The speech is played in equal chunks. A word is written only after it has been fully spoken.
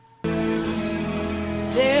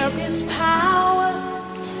There is power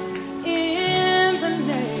in the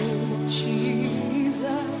name of Jesus.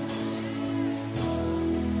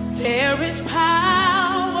 There is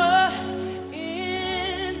power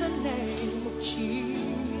in the name of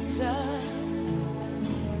Jesus.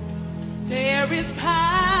 There is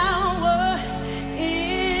power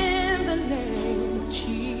in the name of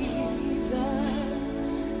Jesus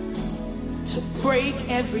to break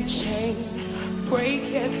every chain,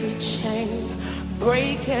 break every chain,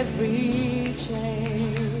 break every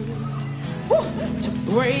chain. Woo! To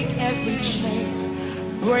break every chain,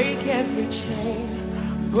 break every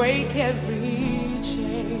chain, break every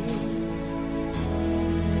chain.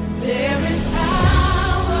 There is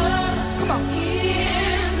power. Come on.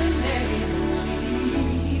 In the name of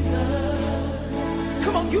Jesus.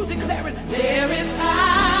 Come on, you declare it. There is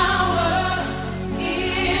power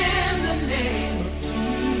in the name of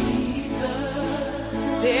Jesus.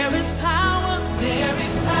 There is power. There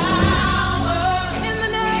is power in the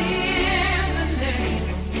name of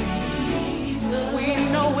Jesus. We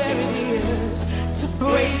know where it is to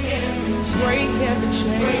break every chain, break every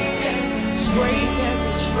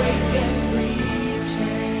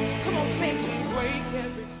chain. Come on, say to break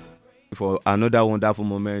every chain. For another wonderful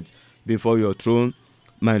moment before your throne,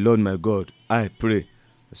 my Lord, my God, I pray.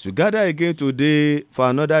 As we gather again today for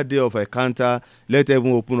another day of encounter, let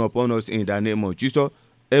heaven open upon us in the name of Jesus.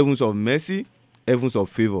 Heavens of mercy, heavens of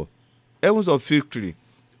favor, heavens of victory,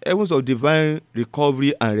 heavens of divine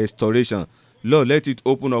recovery and restoration. Lord, let it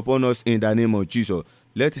open upon us in the name of Jesus.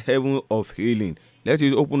 Let heaven of healing, let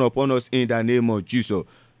it open upon us in the name of Jesus.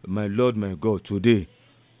 My Lord, my God, today,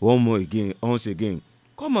 once again,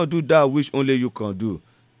 come and do that which only you can do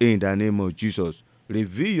in the name of Jesus.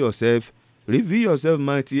 Reveal yourself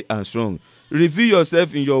mighty and strong. Reveal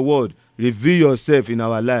yourself in your word. Reveal yourself in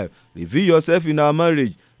our life. Reveal yourself in our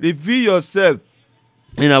marriage. Reveal yourself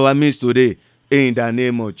in our midst today in the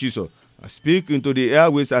name of Jesus. I speak into the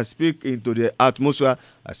airways. I speak into the atmosphere.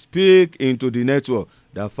 I speak into the network.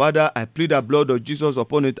 The Father, I plead the blood of Jesus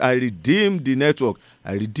upon it. I redeem the network.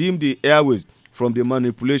 I redeem the airways from the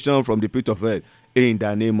manipulation from the pit of hell in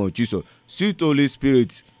the name of Jesus. Sweet Holy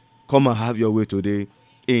Spirit, come and have your way today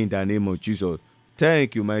in the name of Jesus.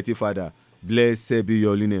 Thank you, mighty Father. Blessed be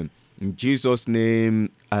your name. In Jesus'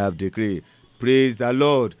 name I have decreed. Praise the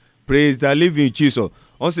Lord. Praise the living Jesus.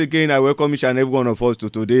 Once again, I welcome each and every one of us to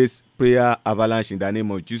today's prayer avalanche in the name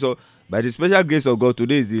of Jesus. By the special grace of God,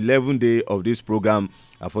 today is the 11th day of this program.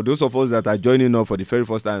 And for those of us that are joining us for the very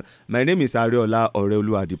first time, my name is Ariola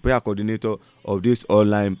Oreolua, the prayer coordinator of this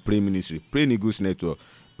online prayer ministry, Praying Eagles Network.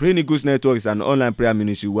 Praying Eagles Network is an online prayer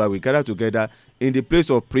ministry where we gather together in the place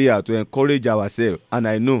of prayer to encourage ourselves. And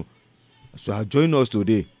I know, so join us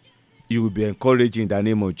today, you will be encouraged in the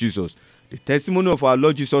name of Jesus. The testimony of our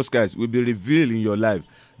Lord Jesus Christ will be revealed in your life.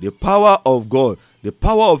 The power of God, the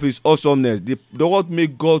power of his awesomeness, the what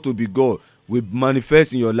make God to be God will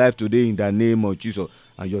manifest in your life today in the name of Jesus.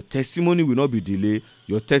 And your testimony will not be delayed.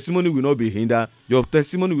 Your testimony will not be hindered. Your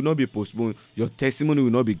testimony will not be postponed. Your testimony will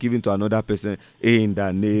not be given to another person in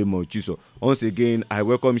the name of Jesus. Once again, I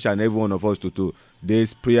welcome each and every one of us to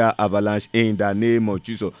this prayer avalanche in the name of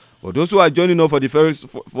Jesus. For those who are joining us for the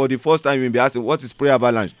first time, you will be asking, what is prayer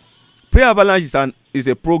avalanche? Prayer avalanche is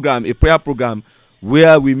a program, a prayer program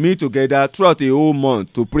where we meet together throughout the whole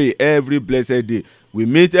month to pray every blessed day. We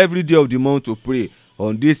meet every day of the month to pray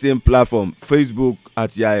on this same platform, Facebook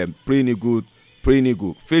at Praying Eagle,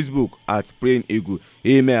 Facebook at Praying Eagle.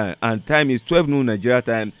 Amen. And time is 12 noon Nigeria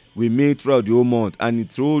time. We meet throughout the whole month, and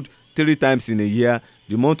it's through 3 times in a year: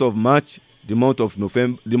 the month of March, the month of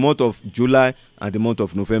November, the month of July, and the month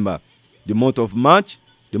of November. The month of March,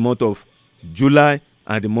 the month of July,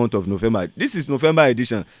 and the month of November. This is November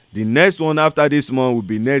edition. The next one after this month will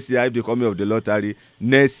be next year, if the coming of the Lord tarry,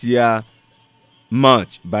 next year,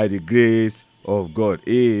 March, by the grace of God.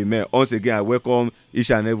 Amen. Once again, I welcome each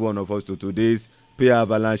and every one of us to today's prayer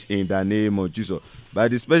avalanche in the name of Jesus. By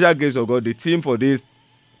the special grace of God, the theme for this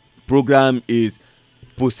program is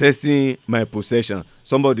possessing my possession.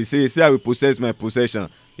 Somebody say I will possess my possession.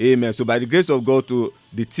 Amen. So by the grace of God,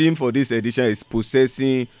 the theme for this edition is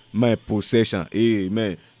possessing my possession.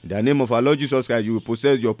 Amen. In the name of our Lord Jesus Christ, you will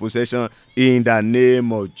possess your possession in the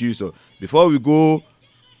name of Jesus. Before we go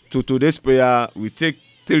to today's prayer, we take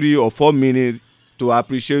 3 or 4 minutes to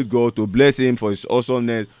appreciate God, to bless him for his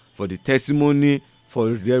awesomeness, for the testimony, for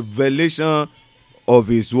the revelation of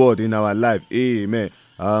his word in our life. Amen.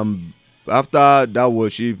 After that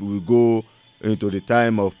worship, we go into the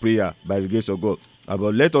time of prayer by the grace of God.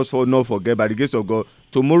 But let us not forget, by the grace of God,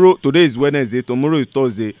 today is Wednesday, tomorrow is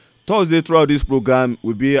Thursday. Thursday throughout this program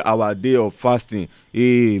will be our day of fasting.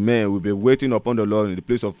 Amen. We'll be waiting upon the Lord in the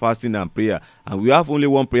place of fasting and prayer. And we have only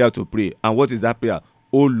one prayer to pray. And what is that prayer?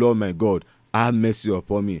 Oh Lord my God, have mercy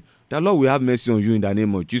upon me. The Lord will have mercy on you in the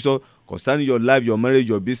name of Jesus. Concerning your life, your marriage,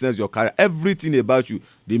 your business, your career, everything about you,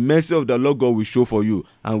 the mercy of the Lord God will show for you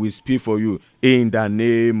and will speak for you in the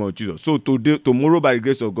name of Jesus. So tomorrow, by the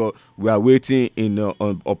grace of God, we are waiting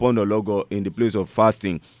upon the Lord God in the place of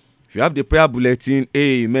fasting. If you have the prayer bulletin,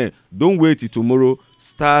 amen. Don't wait till tomorrow.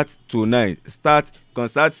 Start tonight. You can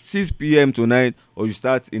start 6 p.m. tonight, or you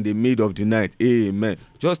start in the middle of the night. Amen.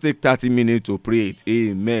 Just take 30 minutes to pray it.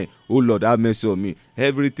 Amen. Oh Lord, have mercy on me.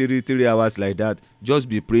 Every 3 hours like that, just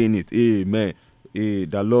be praying it. Amen.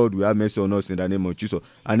 The Lord will have mercy on us in the name of Jesus.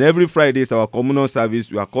 And every Friday is our communal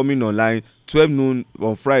service. We are coming online 12 noon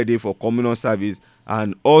on Friday for communal service,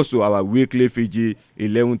 and also our weekly Fiji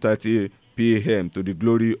 11:30 p.m. to the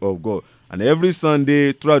glory of God. And every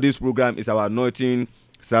Sunday throughout this program is our anointing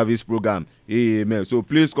service program. Amen. So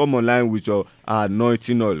please come online with your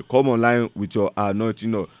anointing oil. Come online with your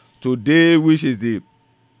anointing oil. Today, which is the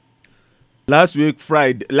last week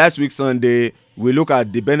Sunday, we look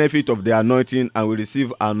at the benefit of the anointing and we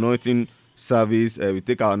receive anointing service. We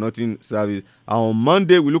take our anointing service. And on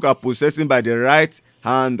Monday, we look at possessing by the right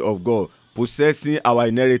hand of God. Possessing our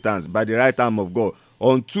inheritance by the right hand of God.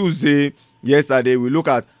 On Tuesday, yesterday, we look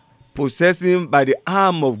at possessing by the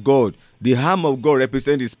arm of God. The arm of God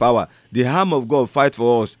represents His power. The arm of God fight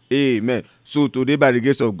for us. Amen. So today, by the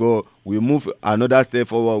grace of God, we move another step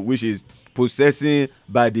forward, which is possessing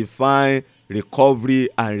by divine recovery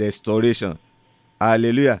and restoration.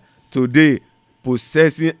 Hallelujah. Today,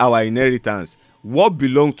 possessing our inheritance. What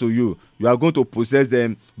belongs to you, you are going to possess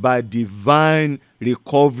them by divine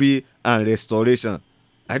recovery and restoration.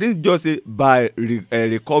 I didn't just say by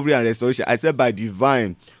recovery and restoration. I said by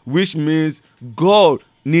divine, which means God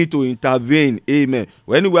need to intervene. Amen.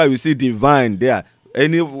 Anywhere you see divine there,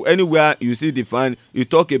 anywhere you see divine, you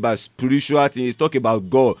talk about spiritual things, you talk about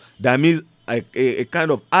God. That means a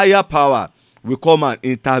kind of higher power will come and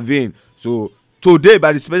intervene. So today,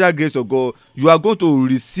 by the special grace of God, you are going to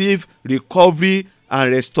receive recovery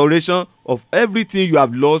and restoration of everything you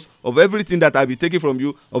have lost, of everything that have been taken from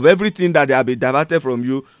you, of everything that they have been diverted from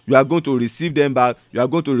you. You are going to receive them back. You are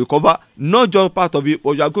going to recover not just part of it,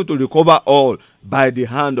 but you are going to recover all by the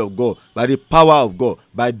hand of God, by the power of God,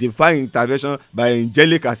 by divine intervention, by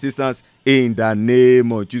angelic assistance in the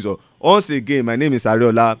name of Jesus. Once again, my name is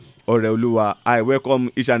Ariola Oreoluwa. I welcome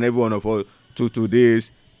each and every one of us to today's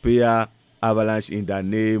prayer avalanche in the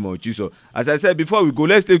name of Jesus. As I said before we go,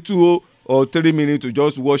 let's take 2 or 3 minutes to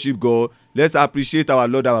just worship God. Let's appreciate our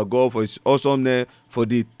Lord, our God, for His awesomeness, for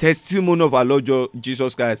the testimony of our Lord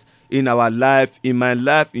Jesus Christ in our life, in my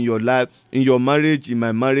life, in your life, in your marriage, in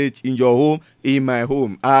my marriage, in your home, in my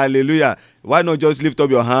home. Hallelujah. Why not just lift up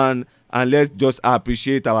your hand and let's just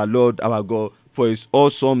appreciate our Lord, our God, for His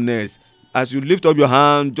awesomeness. As you lift up your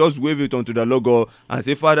hand, just wave it unto the Lord God and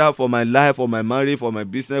say, Father, for my life, for my marriage, for my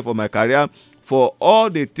business, for my career, for all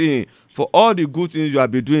the things, for all the good things you have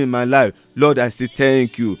been doing in my life, Lord, I say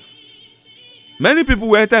thank you. Many people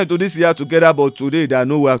will enter into this year together, but today they are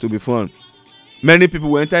nowhere to be found. Many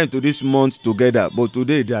people will enter into this month together, but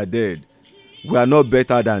today they are dead. We are not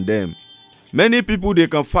better than them. Many people, they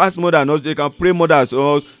can fast more than us, they can pray more than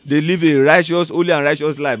us, they live a righteous, holy and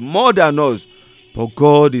righteous life more than us. But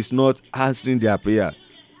God is not answering their prayer.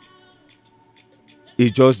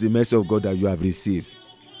 It's just the mercy of God that you have received.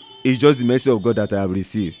 It's just the mercy of God that I have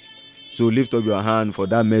received. So lift up your hand for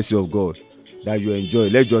that mercy of God that you enjoy.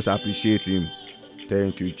 Let's just appreciate Him.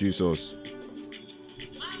 Thank you, Jesus.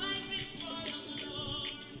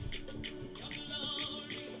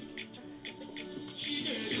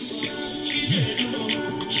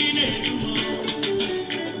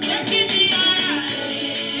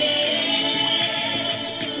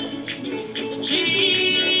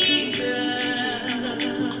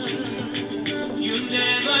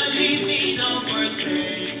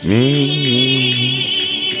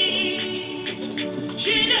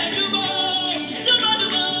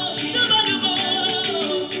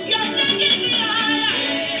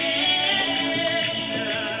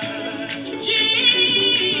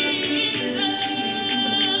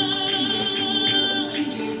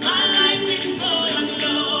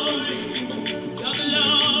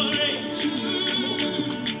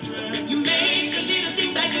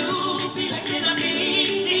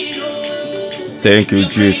 Thank you,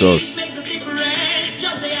 Jesus.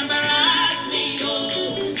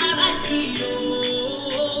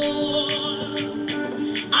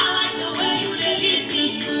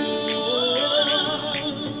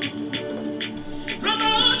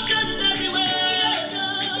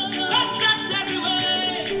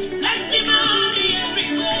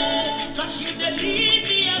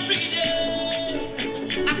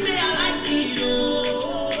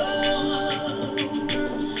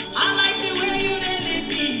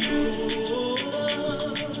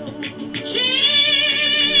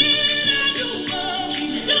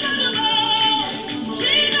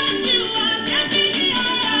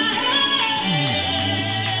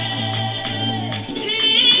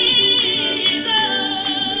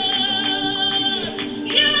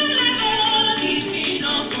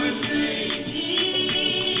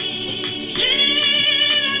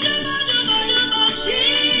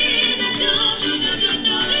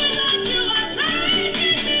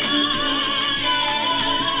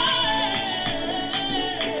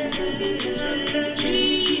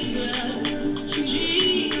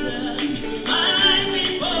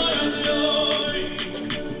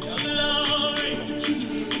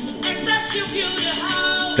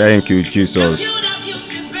 Thank you, Jesus.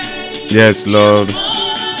 Yes, Lord.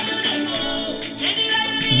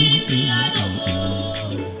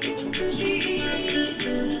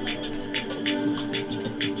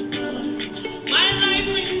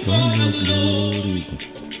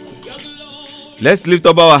 Let's lift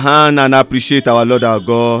up our hand and appreciate our Lord our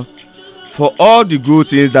God for all the good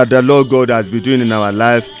things that the Lord God has been doing in our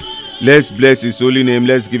life. Let's bless his holy name.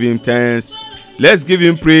 Let's give him thanks. Let's give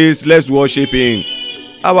him praise. Let's worship him.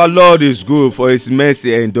 Our Lord is good, for his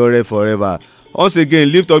mercy endureth forever. Once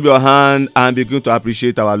again, lift up your hand and begin to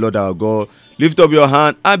appreciate our Lord our God. Lift up your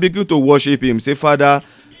hand and begin to worship him. Say, Father,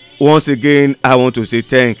 once again, I want to say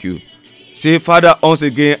thank you. Say, Father, once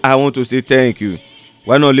again, I want to say thank you.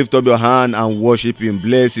 Why not lift up your hand and worship him?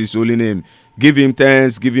 Bless his holy name. Give him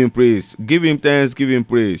thanks, give him praise. Give him thanks, give him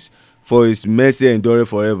praise. For his mercy endureth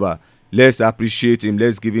forever. Let's appreciate him.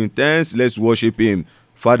 Let's give him thanks. Let's worship him.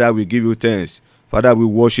 Father, we give you thanks. Father, we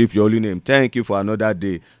worship your holy name. Thank you for another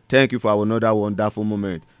day. Thank you for another wonderful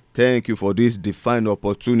moment. Thank you for this divine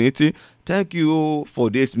opportunity. Thank you for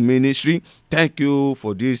this ministry. Thank you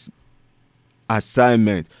for this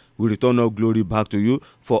assignment. We return all glory back to you.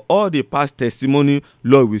 For all the past testimony,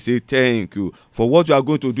 Lord, we say thank you. For what you are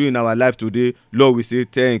going to do in our life today, Lord, we say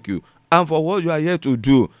thank you. And for what you are here to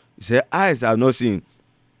do, you say eyes have not seen,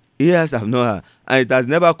 ears have not heard, and it has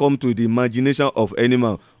never come to the imagination of any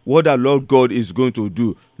man what the Lord God is going to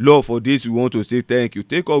do. Lord, for this we want to say thank you.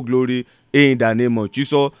 Take all glory in the name of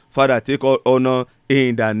Jesus. Father, take all honor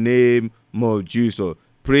in the name of Jesus.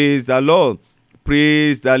 Praise the Lord.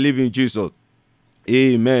 Praise the living Jesus.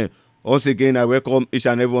 Amen. Once again, I welcome each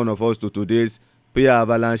and every one of us to today's prayer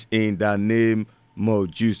avalanche in the name of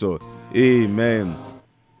Jesus. Amen.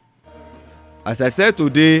 As I said,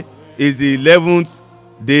 today is the 11th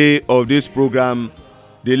day of this program.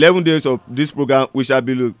 The 11 days of this program, we shall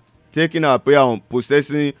be taking our prayer on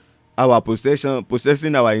possessing our possession,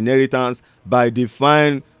 possessing our inheritance by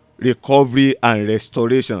divine recovery and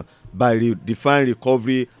restoration. By divine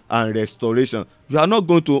recovery and restoration. You are not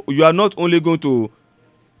only going to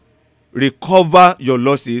recover your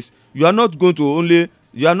losses, you are not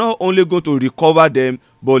only going to recover them,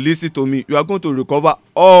 but listen to me, you are going to recover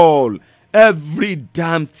every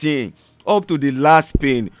damn thing, up to the last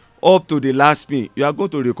pin. You are going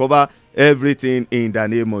to recover everything in the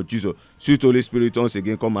name of Jesus. Sweet Holy Spirit, once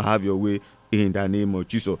again, come and have your way in the name of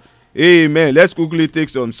Jesus. Amen. Let's quickly take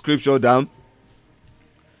some scripture down.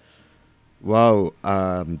 Wow,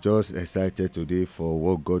 I'm just excited today for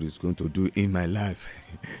what God is going to do in my life.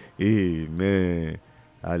 Amen.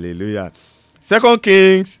 Hallelujah. 2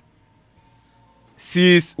 Kings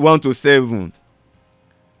 6:1-7.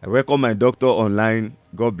 I welcome my doctor online.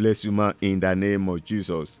 God bless you, man, in the name of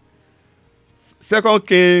Jesus. 2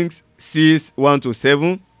 Kings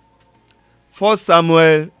 6:1-7. 1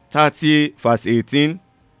 Samuel 30:18.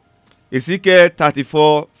 Ezekiel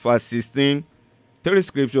 34:16. 3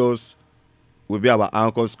 scriptures will be our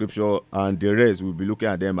anchor scripture, and the rest we'll be looking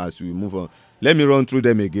at them as we move on. Let me run through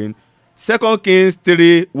them again. 2 Kings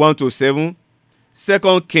 3:1-7.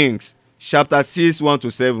 2 Kings chapter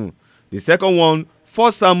 6:1-7. The second one,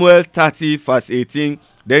 1 Samuel 30:18.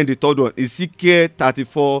 Then the third one, Ezekiel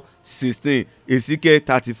 34:16. Ezekiel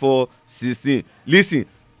 34:16. Listen,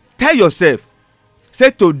 tell yourself,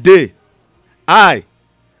 say, today I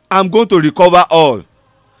am going to recover all.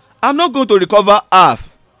 I'm not going to recover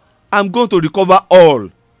half. I'm going to recover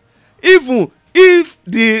all. Even if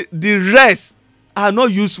the rest are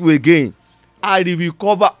not useful again, I will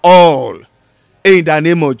recover all in the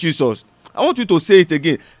name of Jesus. I want you to say it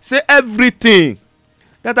again. Say, everything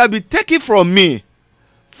that has been taken from me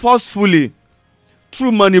forcefully,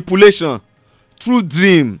 through manipulation, through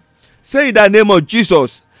dream, say in the name of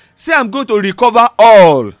Jesus. Say, I'm going to recover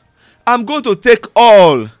all. I'm going to take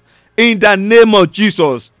all in the name of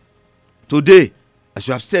Jesus. Today, as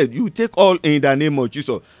you have said, you take all in the name of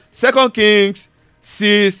Jesus. 2 Kings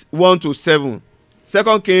 6:1-7.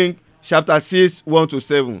 2 Kings chapter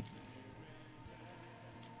 6:1-7.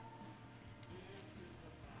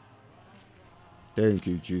 Thank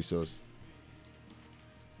you, Jesus.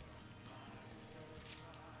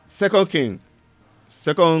 2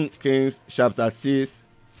 Kings chapter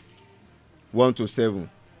 6:1-7.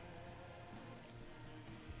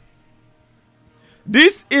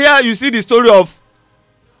 This here you see the story of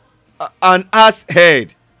an ass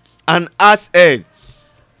head. An ass head.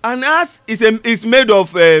 An ass is made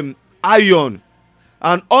of iron,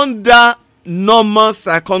 and under normal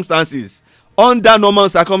circumstances,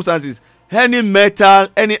 any metal,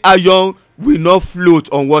 any iron will not float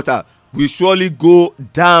on water. will surely go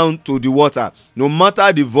down to the water, no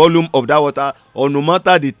matter the volume of that water, or no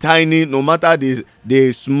matter the tiny, no matter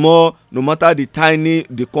the small, no matter the tiny,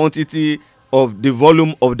 the quantity of the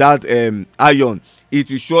volume of that iron, it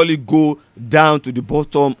will surely go down to the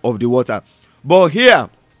bottom of the water. But here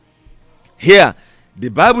the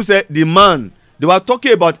Bible said the man, they were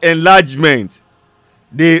talking about enlargement.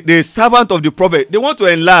 The servant of the prophet, they want to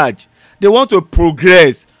enlarge, they want to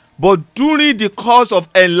progress. But during the course of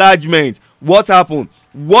enlargement, what happened?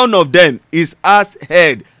 One of them, his ass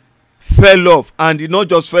head fell off, and it not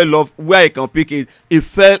just fell off where he can pick it, it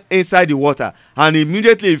fell inside the water, and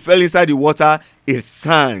immediately it fell inside the water, it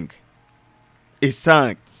sank. It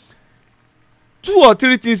sank. 2 or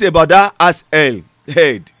 3 things about that ass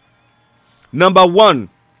head. Number 1,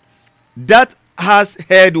 that ass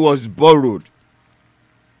head was borrowed.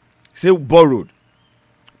 Say borrowed.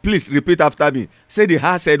 Please repeat after me. Say the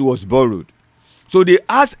ass head was borrowed. So the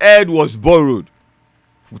ass head was borrowed.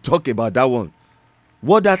 We'll talk about that one.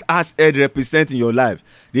 What that ass head represents in your life.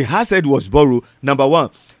 The ass head was borrowed. Number 1.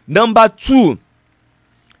 Number 2.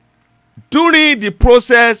 During the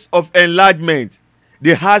process of enlargement,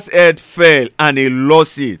 the ass head fell and he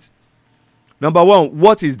lost it. Number 1.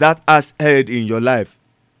 What is that ass head in your life?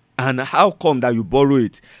 And how come that you borrow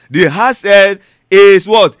it? The ass head is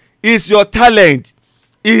what? Is your talent.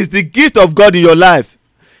 Is the gift of God in your life.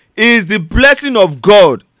 Is the blessing of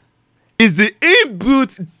God. Is the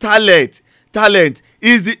inbuilt talent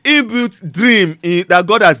is the inbuilt dream that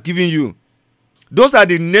God has given you. Those are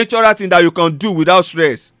the natural things that you can do without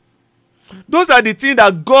stress. Those are the things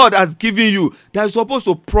that God has given you that you're supposed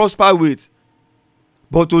to prosper with.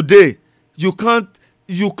 But today you can't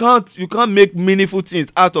make meaningful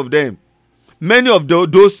things out of them. Many of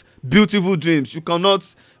those beautiful dreams, you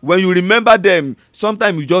cannot, when you remember them,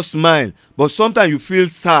 sometimes you just smile, but sometimes you feel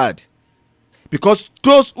sad. Because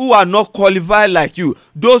those who are not qualified like you,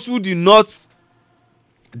 those who do not,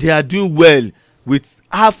 they are doing well with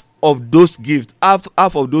half of those gifts, half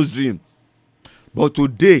of those dreams. But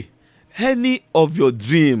today, any of your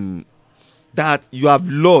dream that you have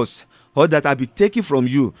lost or that have been taken from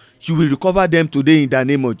you, you will recover them today in the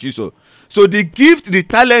name of Jesus. So the gift, the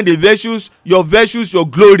talent, the virtues, your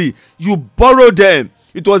glory, you borrow them.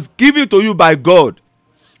 It was given to you by God.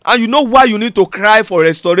 And you know why you need to cry for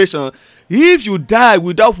restoration? If you die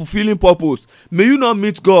without fulfilling purpose, may you not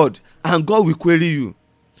meet God, and God will query you.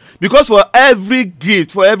 Because for every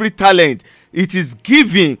gift, for every talent, it is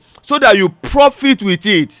given so that you profit with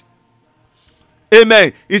it.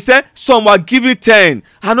 Amen. He said some were given 10,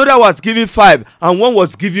 another was given 5, and one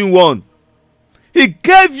was given 1. He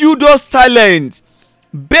gave you those talents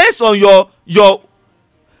based on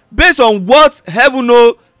based on what heaven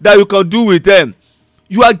know that you can do with them.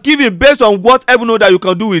 You are given based on what heaven know that you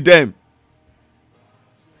can do with them.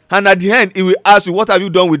 And at the end, he will ask you, what have you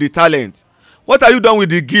done with the talent? What have you done with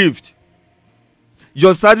the gift?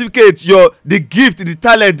 Your certificate, the gift, the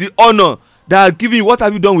talent, the honor that are given you, what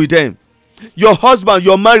have you done with them? Your husband,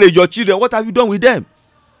 your marriage, your children, what have you done with them?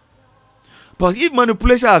 But if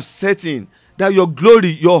manipulation has set in, that your glory,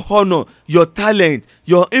 your honor, your talent,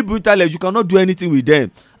 your inbuilt talent, you cannot do anything with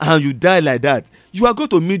them, and you die like that, you are going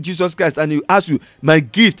to meet Jesus Christ and he will ask you, my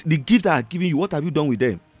gift, the gift I have given you, what have you done with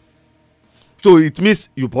them? So it means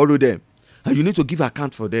you borrow them and you need to give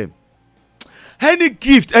account for them. Any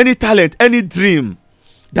gift, any talent, any dream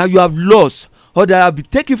that you have lost, or that have been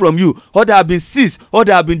taken from you, or that have been seized, or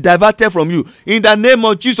that have been diverted from you, in the name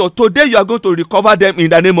of Jesus, today you are going to recover them in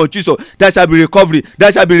the name of Jesus. There shall be recovery, there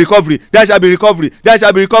shall be recovery, there shall be recovery, there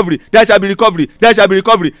shall be recovery, there shall be recovery, there shall be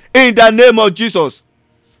recovery in the name of Jesus.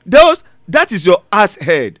 That is your ass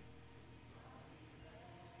head.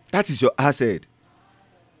 That is your ass head.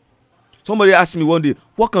 Somebody asked me one day,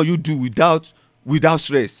 what can you do without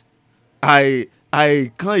stress? I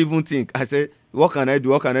can't even think. I said, what can I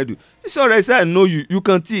do? What can I do? He said, I said, I know you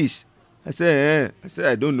can teach. I said,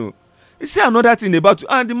 I don't know. He said another thing about you.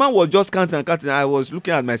 And the man was just counting. I was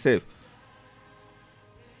looking at myself.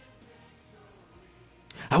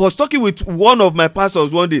 I was talking with one of my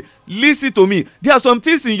pastors one day. Listen to me. There are some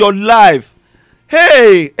things in your life.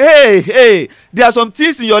 Hey. There are some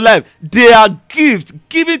things in your life. They are gifts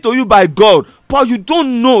given to you by God. But you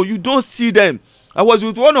don't know. You don't see them. I was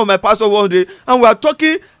with one of my pastors one day. And we are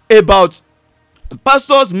talking about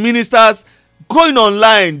pastors, ministers going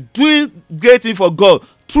online, doing great things for God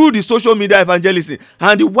through the social media evangelism.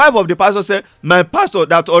 And the wife of the pastor said, my pastor,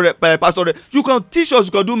 you can teach us,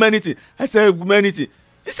 you can do many things. I said, many things.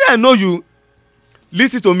 He said, I know you.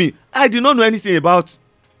 Listen to me. I did not know anything about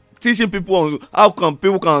teaching people on how come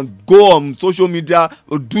people can go on social media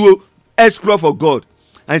or do exploit for God.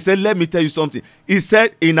 And he said, let me tell you something. He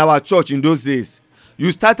said, in our church in those days,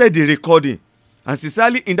 you started the recording. And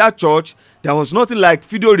sincerely, in that church, there was nothing like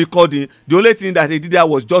video recording. The only thing that they did there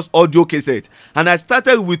was just audio cassette. And I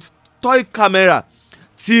started with toy camera.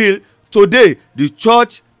 Till today, the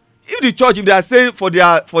church, if they are saying for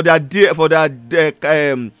their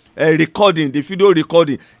recording, the video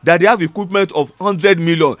recording, that they have equipment of 100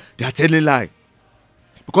 million, they are telling lie.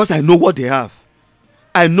 Because I know what they have.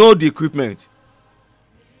 I know the equipment.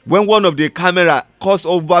 When one of the camera costs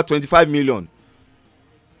over 25 million.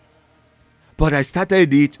 But I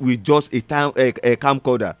started it with just a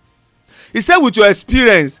camcorder. He said, with your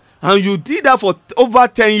experience, and you did that for over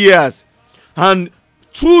 10 years, and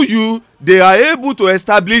through you, they are able to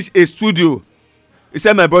establish a studio. He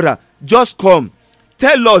said, my brother, just come.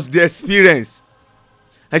 Tell us the experience.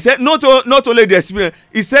 I said, not only the experience.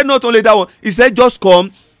 He said, not only that one. He said, just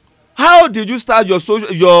come. How did you start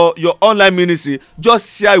your online ministry?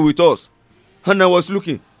 Just share it with us. And I was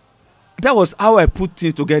looking. That was how I put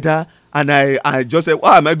things together. And I just said,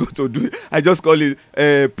 what am I going to do? I just call it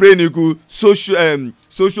Praying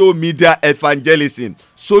social media evangelism.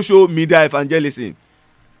 Social media evangelism.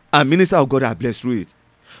 And minister of God are blessed through it.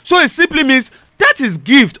 So it simply means that is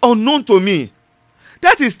gift unknown to me.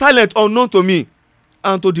 That is talent unknown to me.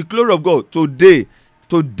 And to the glory of God, today,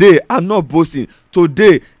 I'm not boasting.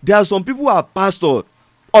 Today, there are some people who are pastors,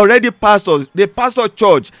 already pastors. They pastor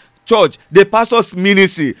church, they pastor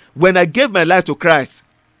ministry. When I gave my life to Christ,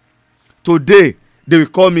 today, they will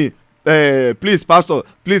call me, please, pastor,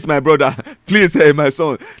 please, my brother, please, my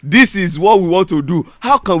son. This is what we want to do.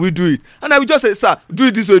 How can we do it? And I will just say, sir, do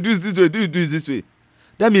it this way, do it this way, do it this way.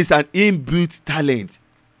 That means an inbuilt talent.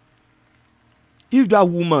 If that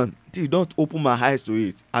woman did not open my eyes to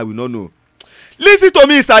it, I will not know. Listen to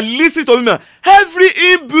me, sir. Listen to me, man. Every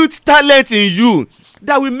inbuilt talent in you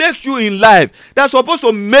that will make you in life, that's supposed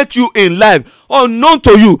to make you in life, unknown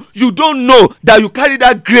to you. You don't know that you carry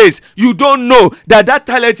that grace. You don't know that that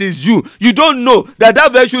talent is you. You don't know that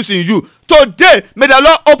that virtue is in you. Today, may the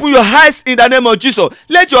Lord open your eyes in the name of Jesus.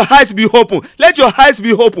 Let your eyes be open. Let your eyes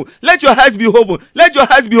be open. Let your eyes be open. Let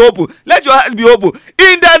your eyes be open. Let your eyes be open.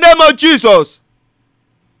 In the name of Jesus.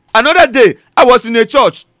 Another day, I was in a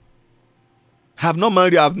church. I have not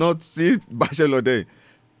married. I have not seen bachelor day.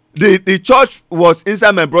 The church was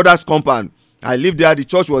inside my brother's compound. I lived there. The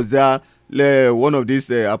church was there. One of these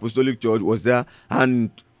apostolic church was there. And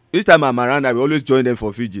each time I'm around, I will always join them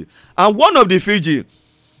for Fiji. And one of the Fiji,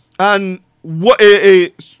 and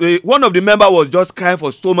one of the members was just crying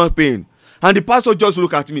for stomach pain. And the pastor just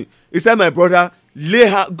looked at me. He said, my brother,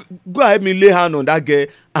 go ahead me lay hand on that girl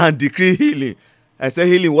and decree healing. I said,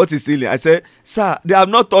 healing? What is healing? I said, sir, they have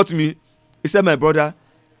not taught me. He said, my brother,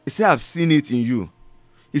 he said, I've seen it in you.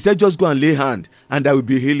 He said, just go and lay hand and there will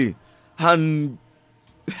be healing. And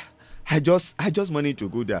I just managed to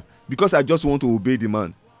go there because I just want to obey the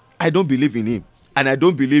man. I don't believe in him and I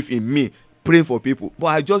don't believe in me praying for people, but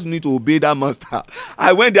I just need to obey that master.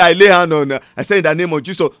 I went there, I lay hand on her. I said, in the name of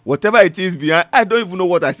Jesus, whatever it is behind, I don't even know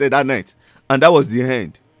what I said that night. And that was the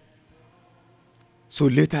end. So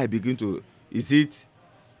later I begin to, is it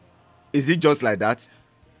just like that?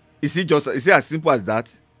 Is it as simple as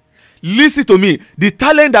that? Listen to me. The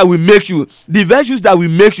talent that will make you, the virtues that will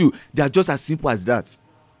make you, they are just as simple as that.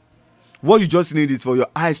 What you just need is for your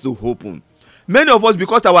eyes to open. Many of us,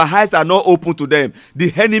 because our eyes are not open to them,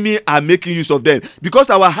 the enemy are making use of them. Because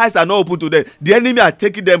our eyes are not open to them, the enemy are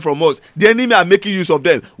taking them from us. The enemy are making use of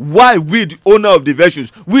them. Why? We, the owner of the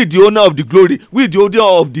virtues, we, the owner of the glory, we, the owner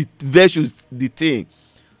of the virtues, the thing.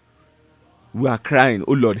 We are crying,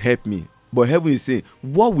 oh Lord, help me. But heaven is saying,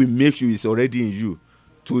 what will make you is already in you.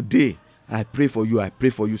 Today, I pray for you,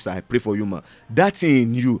 sir, I pray for you, man. That thing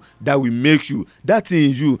in you that will make you, that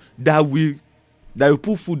thing in you that will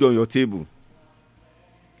put food on your table.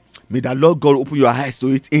 May the Lord God open your eyes to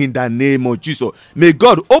it in the name of Jesus. May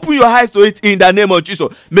God open your eyes to it in the name of Jesus.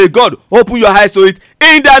 May God open your eyes to it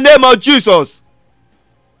in the name of Jesus.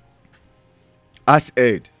 As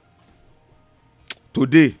Ed,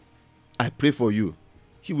 today, I pray for you.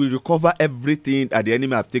 He will recover everything that the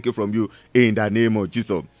enemy have taken from you in the name of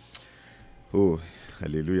Jesus. Oh,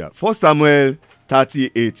 hallelujah. 1 Samuel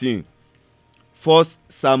 30:18. 1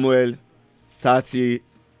 Samuel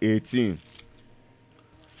 30:18.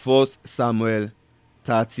 1 Samuel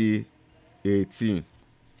 30:18.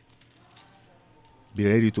 Be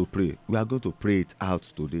ready to pray. We are going to pray it out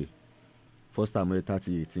today. 1 Samuel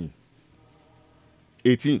 30:18.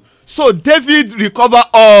 18. So David recovered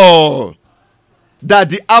all that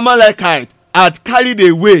the Amalekite had carried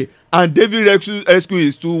away, and David rescued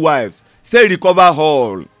his 2 wives. Say recover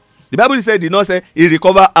all. The Bible said, did not say he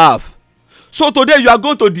recovered half. So today you are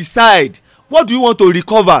going to decide, what do you want to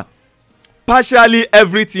recover? Partially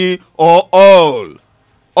everything or all?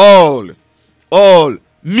 All.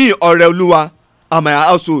 Me, Oreoluwa, and my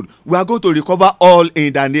household, we are going to recover all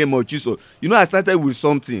in the name of Jesus. You know, I started with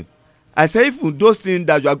something. I said, if those things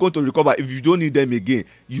that you are going to recover, if you don't need them again,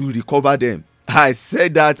 you recover them. I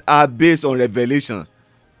said that are based on revelation.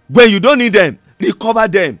 When you don't need them, recover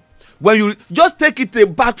them. When you just take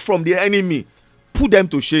it back from the enemy, put them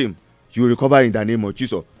to shame, you recover in the name of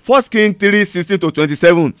Jesus. 1 Kings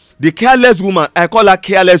 3:16-27. The careless woman, I call her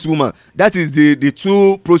careless woman. That is the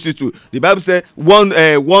two prostitutes. The Bible said one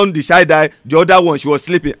the child died, the other one she was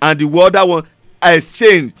sleeping, and the other one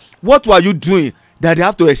exchanged. What were you doing that they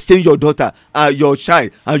have to exchange your daughter, your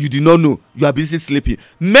child, and you did not know? You are busy sleeping.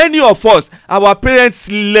 Many of us, our parents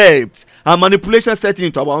slept, and manipulation set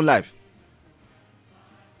into our own life.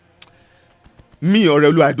 Me,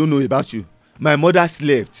 Orelu, I don't know about you. My mother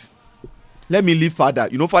slept. Let me leave father.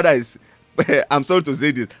 You know, father is I'm sorry to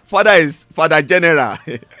say this, father is father general.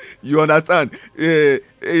 You understand? He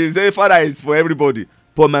say father is for everybody,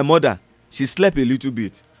 but my mother, she slept a little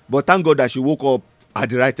bit, but thank God that she woke up at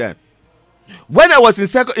the right time. When I was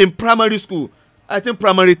in primary school, I think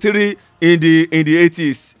primary 3 in the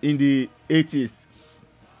 80s,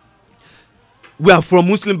 we are from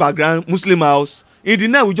Muslim background, Muslim house. In the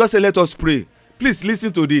night we just say let us pray. Please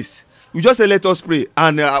listen to this. We just say let us pray,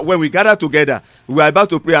 and when we gather together, we were about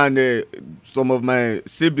to pray, and some of my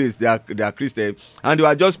siblings, they are Christian, and they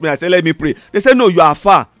were just praying. I said let me pray. They said no, you are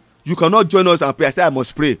far, you cannot join us and pray. I said I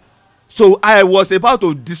must pray. So I was about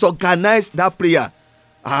to disorganize that prayer.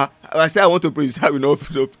 I said I want to pray. You said I will not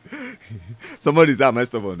open up. Somebody said, am I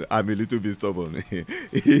stubborn? I'm a little bit stubborn.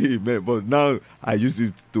 But now I use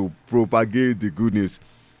it to propagate the good news.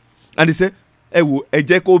 And they said,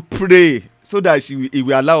 Ejeko, pray so that he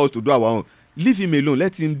will allow us to do our own. Leave him alone.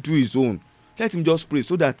 Let him do his own. Let him just pray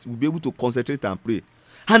so that we'll be able to concentrate and pray.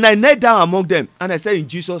 And I knelt down among them and I said, in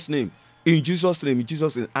Jesus' name, in Jesus' name, in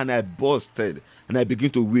Jesus' name. And I bursted and I began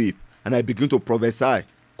to weep and I began to prophesy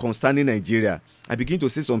concerning Nigeria. I began to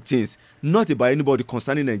say some things, not about anybody,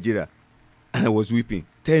 concerning Nigeria. And I was weeping.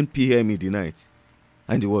 10 p.m. in the night.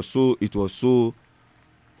 And it was so.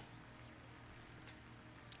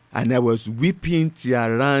 And I was weeping till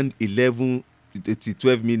around 11 to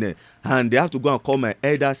 12 minutes. And they have to go and call my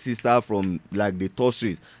elder sister from like the 3rd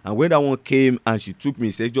street. And when that one came and she took me,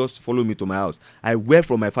 she said, just follow me to my house. I went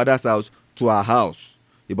from my father's house to our house,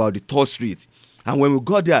 about the 3rd street. And when we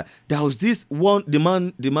got there, there was this one, the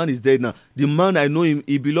man is dead now. The man, I know him,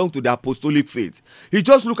 he belonged to the apostolic faith. He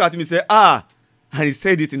just looked at me and said, and he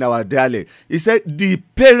said it in our dialect. He said, the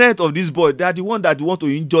parent of this boy, they are the one that want to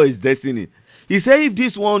enjoy his destiny. He said, if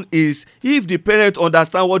the parent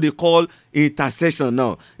understand what they call intercession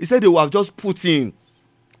now, he said they will have just put him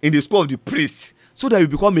in the school of the priest so that he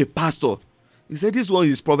become a pastor. He said, this one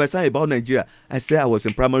is prophesying about Nigeria. I said, I was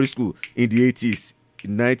in primary school in the 80s,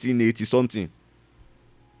 in 1980 something.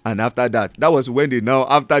 And after that was when they now,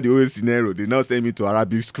 after the whole scenario, they now send me to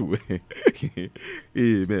Arabic school.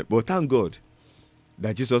 Amen. But thank God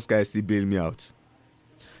that Jesus Christ still bailed me out.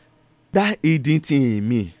 That hidden thing in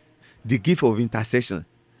me, the gift of intercession,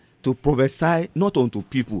 to prophesy not unto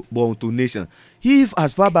people but unto nations. If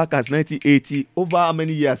as far back as 1980, over how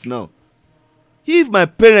many years now? If my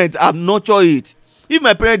parents have nurtured it, if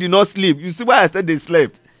my parents did not sleep, you see why I said they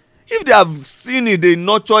slept. If they have seen it, they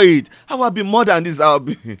nurture it, I will be more than this. I will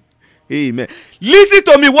be. Amen. Listen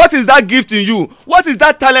to me. What is that gift in you? What is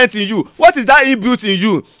that talent in you? What is that inbuilt in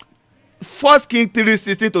you? 1 Kings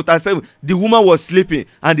 3:16-37. The woman was sleeping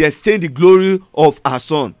and they exchanged the glory of her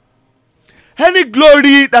son. Any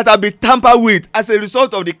glory that have been tampered with as a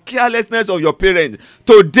result of the carelessness of your parents,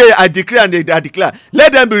 today I decree and I declare,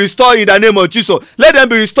 let them be restored in the name of Jesus. Let them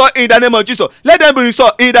be restored in the name of Jesus. Let them be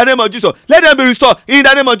restored in the name of Jesus. Let them be restored in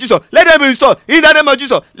the name of Jesus. Let them be restored in the name of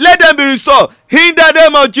Jesus. Let them be restored in the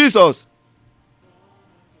name of Jesus.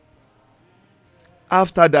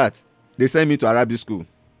 After that, they sent me to Arabic school.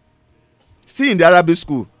 See, in the Arabic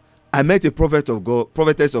school, I met a prophetess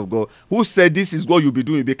of God, who said, this is what you'll be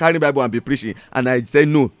doing. You'll be carrying Bible and be preaching. And I said,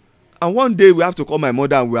 no. And one day we have to call my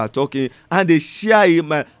mother and we are talking. And they share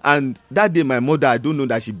it. And that day my mother, I don't know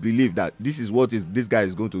that she believed that this is what this guy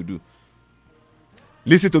is going to do.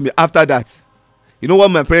 Listen to me. After that, you know what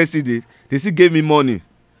my parents did? They still gave me money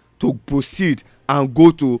to proceed and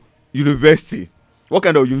go to university. What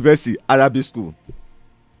kind of university? Arabic school.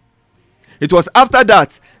 It was after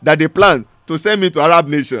that they planned to send me to Arab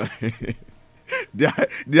nation.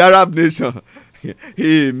 the Arab nation.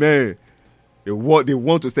 Amen. They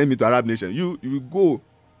want to send me to Arab nation. You go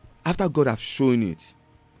after God have shown it.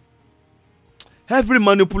 every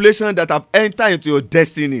manipulation that have entered into your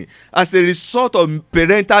destiny as a result of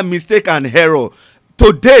parental mistake and error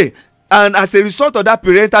today, and as a result of that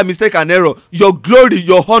parental mistake and error, your glory,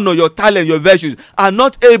 your honor, your talent, your virtues are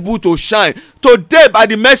not able to shine. Today, by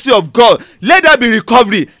the mercy of God, let there be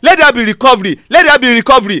recovery, let there be recovery, let there be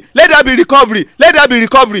recovery, let there be recovery, let there be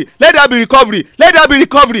recovery, let there be recovery, let there be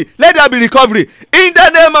recovery, let there be recovery. In the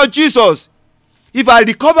name of Jesus. If I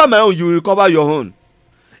recover my own, you will recover your own.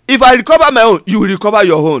 If I recover my own, you will recover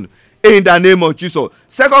your own. In the name of Jesus.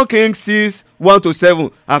 2 Kings 6,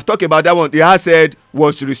 1-7. I've talked about that one. The asset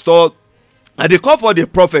was restored. And they called for the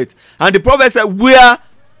prophet. And the prophet said, where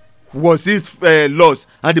was it lost?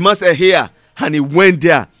 And the man said, here. And he went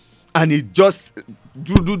there. And he just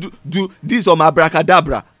did some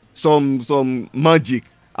abracadabra. Some magic.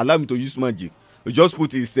 Allow me to use magic. He just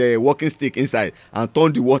put his walking stick inside and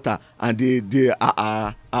turned the water. And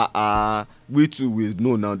we too will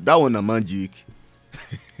know now. That one a magic.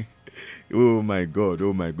 Oh my God.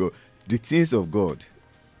 Oh my God. The things of God.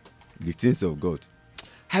 The things of God.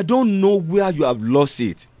 I don't know where you have lost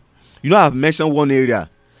it. You know, I've mentioned one area.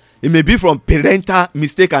 It may be from parental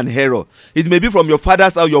mistake and error. It may be from your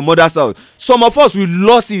father's house, your mother's house. Some of us, we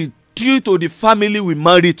lost it due to the family we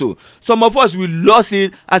married to. Some of us, we lost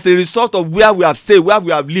it as a result of where we have stayed, where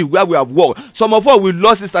we have lived, where we have worked. Some of us, we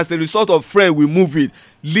lost it as a result of friends we move with.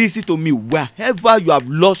 Listen to me. Wherever you have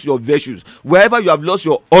lost your virtues, wherever you have lost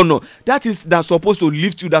your honor, that's supposed to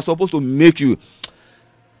lift you, that's supposed to make you.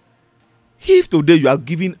 If today you are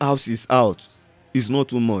giving houses out, it's not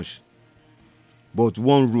too much, but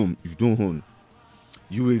one room you don't own,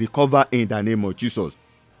 you will recover in the name of Jesus.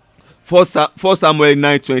 1 Samuel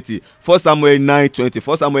 9:20. 1 Samuel 9:20.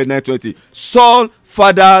 1 Samuel 9:20. Saul's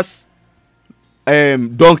father's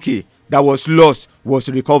donkey that was lost was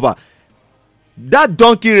recovered. That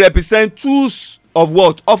donkey represents tools of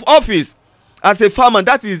what? Of office. As a farmer,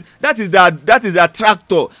 that is their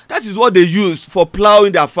tractor. That is what they use for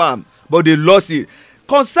plowing their farm. But they lost it.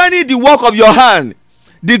 Concerning the work of your hand,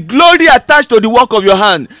 the glory attached to the work of your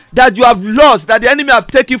hand that you have lost, that the enemy have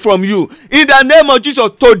taken from you, in the name of Jesus,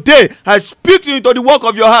 today I speak to you to the work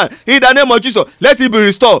of your hand. In the name of Jesus, let it be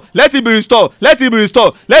restored. Let it be restored. Let it be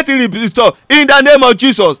restored. Let it be restored. In the name of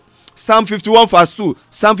Jesus. Psalm 51 verse 2.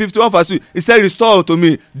 Psalm 51 verse 2. It said, restore unto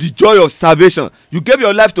me the joy of salvation. You gave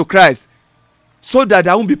your life to Christ so that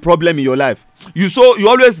there won't be problem in your life. You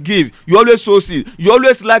always give, you always sow seed, you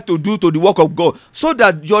always like to do to the work of God, so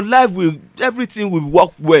that your life everything will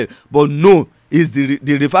work well. But no,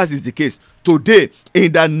 the reverse is the case. Today,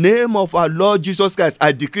 in the name of our Lord Jesus Christ,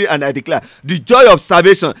 I decree and I declare the joy of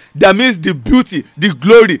salvation. That means the beauty, the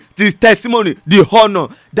glory, the testimony, the honor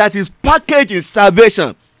that is packaged in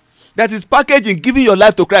salvation, that is packaged in giving your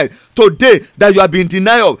life to Christ. Today, that you have been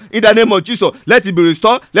denied of, in the name of Jesus, let it be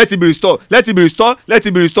restored, let it be restored, let it be restored, let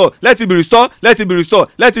it be restored, let it be restored, let it be restored,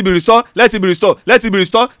 let it be restored, let it be restored, let it be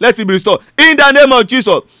restored, let it be restored, in the name of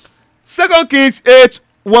Jesus. 2 Kings 8,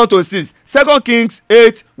 1-6. 2 Kings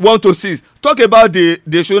 8, 1-6. Talk about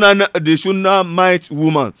the Shunammite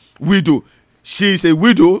woman, widow. She is a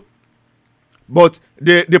widow, but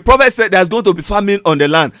the prophet said there's going to be famine on the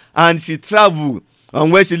land, and she traveled. And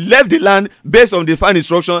when she left the land, based on divine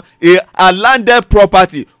instruction, a landed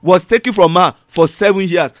property was taken from her for 7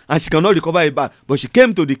 years, and she cannot recover it back. But she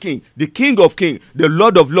came to the King of Kings, the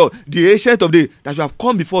Lord of Lords, the Ancient of Days, that you have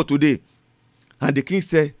come before today. And the king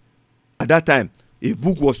said, at that time, a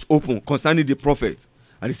book was opened concerning the prophet.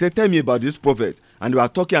 And he said, tell me about this prophet. And they were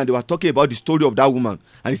talking about the story of that woman.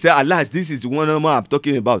 And he said, alas, this is the woman I'm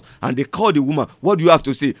talking about. And they called the woman, what do you have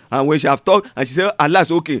to say? And when she have talked, and she said,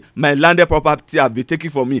 alas, okay, my landed property have been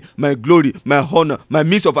taken from me. My glory, my honor, my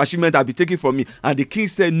means of achievement have been taken from me. And the king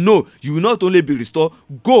said, no, you will not only be restored,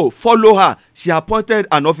 go, follow her. She appointed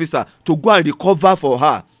an officer to go and recover for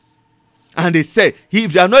her. And they said,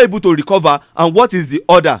 if they are not able to recover, and what is the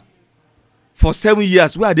order? For 7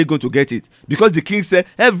 years, where are they going to get it? Because the king said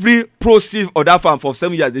every proceed of that farm for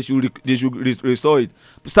 7 years they should restore it.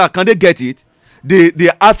 Sir, can they get it?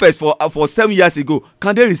 The harvest for 7 years ago,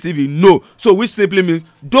 can they receive it? No. So which simply means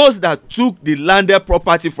those that took the landed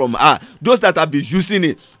property from her, those that have been using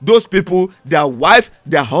it, those people, their wife,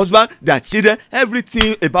 their husband, their children,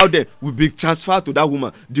 everything about them will be transferred to that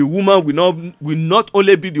woman. The woman will not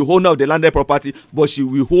only be the owner of the landed property, but she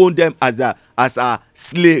will own them as her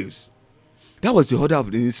slaves. That was the order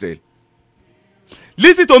of Israel.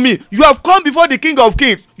 Listen to me. You have come before the King of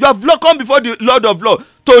Kings. You have come before the Lord of Lords.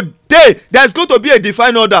 Today, there's going to be a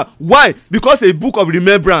divine order. Why? Because a book of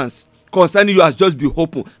remembrance concerning you has just been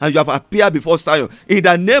opened, and you have appeared before Zion. In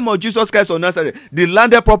the name of Jesus Christ of Nazareth, the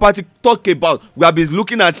landed property talk about, we have been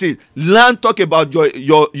looking at it. Land talk about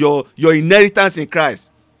your inheritance in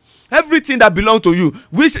Christ. Everything that belongs to you,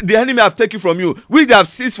 which the enemy have taken from you, which they have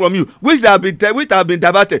seized from you, which have been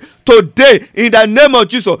diverted, today, in the name of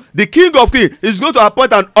Jesus, the King of Kings is going to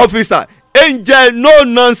appoint an officer, angel, no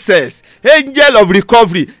nonsense, angel of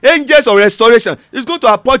recovery, angels of restoration, is going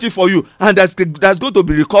to appoint it for you, and that's going to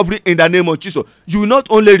be recovery in the name of Jesus. You will not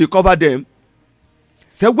only recover them.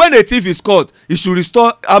 So when a thief is caught, he should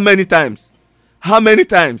restore how many times? How many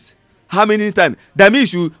times? How many times? That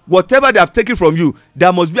means whatever they have taken from you,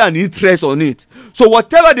 there must be an interest on it. So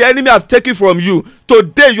whatever the enemy have taken from you,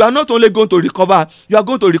 today you are not only going to recover, you are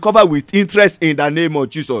going to recover with interest in the name of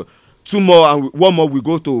Jesus. Two more and one more, we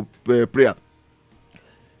go to prayer.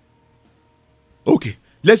 Okay,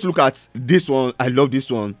 let's look at this one. I love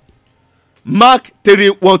this one. Mark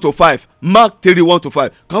 3:1-5. Mark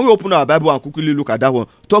 3:1-5. Can we open our Bible and quickly look at that one?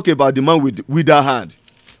 Talk about the man with withered hand.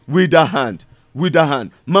 Withered hand. Withered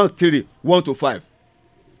hand. Mark 3:1-5.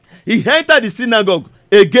 He entered the synagogue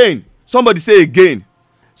again. Somebody say again.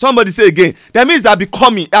 Somebody say again. That means I be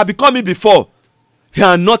coming before.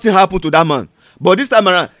 And nothing happened to that man. But this time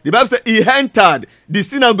around, the Bible says he entered the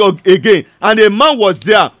synagogue again, and a man was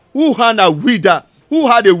there who had a withered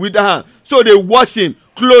hand. So they watched him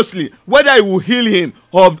closely, whether he will heal him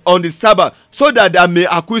on the Sabbath, so that they may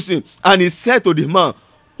accuse him. And he said to the man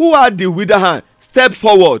who had the withered hand, step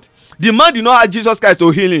forward. The man did not have Jesus Christ to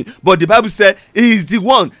heal him, but the Bible said he is the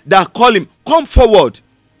one that called him, come forward,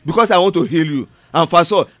 because I want to heal you. And verse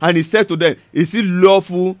 4, and he said to them, is it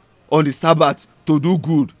lawful on the Sabbath to do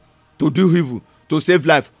good, to do evil, to save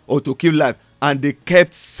life, or to kill life? And they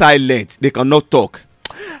kept silent. They cannot talk.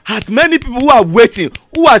 As many people who are waiting,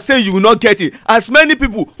 who are saying you will not get it, as many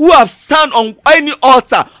people who have stand on any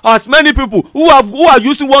altar, as many people who are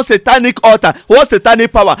using one satanic altar, one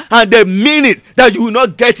satanic power, and they mean it that you will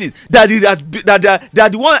not get it, that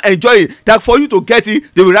they want to enjoy it, that for you to get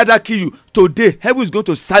it they will rather kill you. Today heaven is going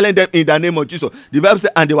to silence them in the name of Jesus. The Bible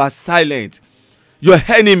says, and they were silent. Your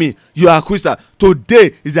enemy, your accuser,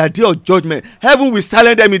 today is a day of judgment. Heaven will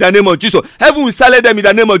silence them in the name of Jesus. Heaven will silence them in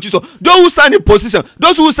the name of Jesus. Those who stand in position,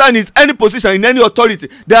 those who stand in any position, in any authority,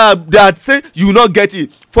 they are saying you will not get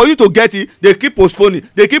it. For you to get it, they keep postponing.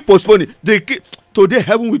 Today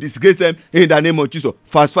heaven will disgrace them in the name of Jesus.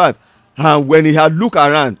 Verse 5. And when he had looked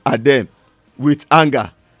around at them with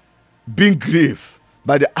anger, being grieved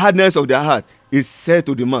by the hardness of their heart, he said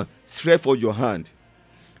to the man, stretch forth your hand.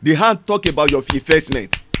 The hand talk about your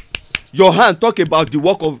investment. Your hand talk about the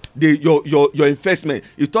work of your investment.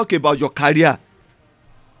 It talk about your career.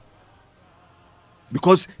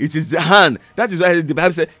 Because it is the hand. That is why the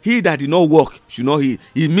Bible says, he that did not work should not eat.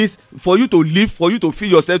 It means for you to live, for you to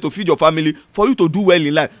feed yourself, to feed your family, for you to do well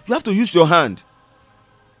in life, you have to use your hand.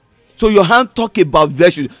 So your hand talk about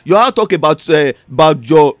virtue. Your hand talk about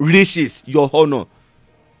your riches, your honor.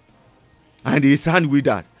 And his hand with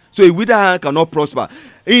that. So a withered hand cannot prosper.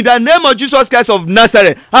 In the name of Jesus Christ of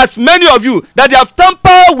Nazareth, as many of you that they have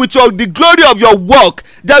tampered with the glory of your work,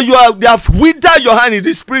 that they have withered your hand in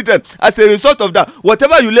the spirit, as a result of that,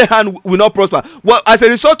 whatever you lay hand will not prosper. Well, as a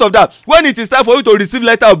result of that, when it is time for you to receive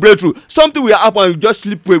letter of breakthrough, something will happen and you just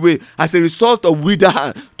slip away. As a result of withered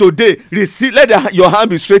hand, today let your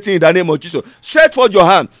hand be straightened in the name of Jesus. Stretch forth your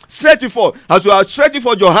hand, stretch it forth. As you are stretching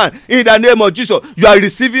forth your hand in the name of Jesus, you are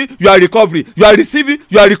receiving, you are recovery. You are receiving,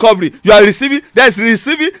 you are recovery. You are receiving, there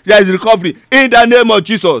is there is recovery in the name of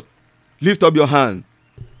Jesus. Lift up your hand.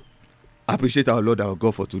 Appreciate our Lord our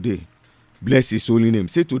God for today. Bless his holy name.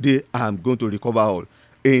 Say, today I am going to recover all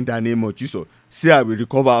in the name of Jesus. Say, I will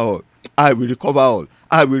recover all. I will recover all.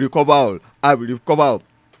 I will recover all. I will recover all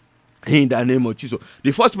in the name of Jesus.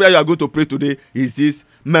 The first prayer you are going to pray today is this: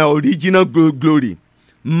 my original glory,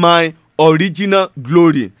 my original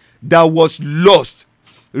glory that was lost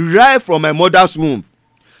right from my mother's womb.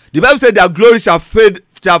 The Bible said their glory shall fade,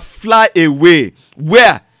 shall fly away.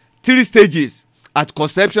 Where? 3 stages: at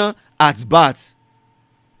conception, at birth,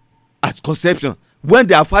 at conception. When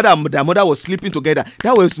their father and their mother was sleeping together,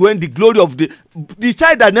 that was when the glory of the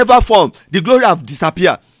child that never formed, the glory have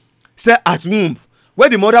disappeared. Say at womb,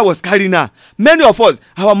 when the mother was carrying her. Many of us,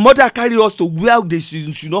 our mother carry us to where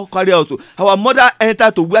she should not carry us to. Our mother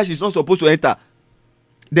enter to where she's not supposed to enter.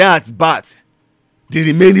 Then at birth, the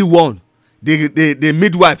remaining one, the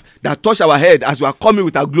midwife that touch our head as we are coming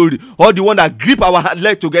with our glory, or the one that grip our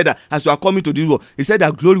leg together as we are coming to this world, he said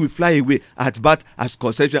that glory will fly away at birth, as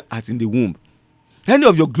conception, as in the womb. Any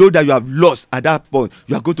of your glory that you have lost at that point,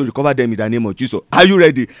 you are going to recover them in the name of Jesus. Are you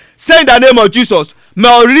ready? Say in the name of Jesus,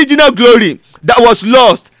 my original glory that was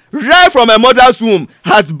lost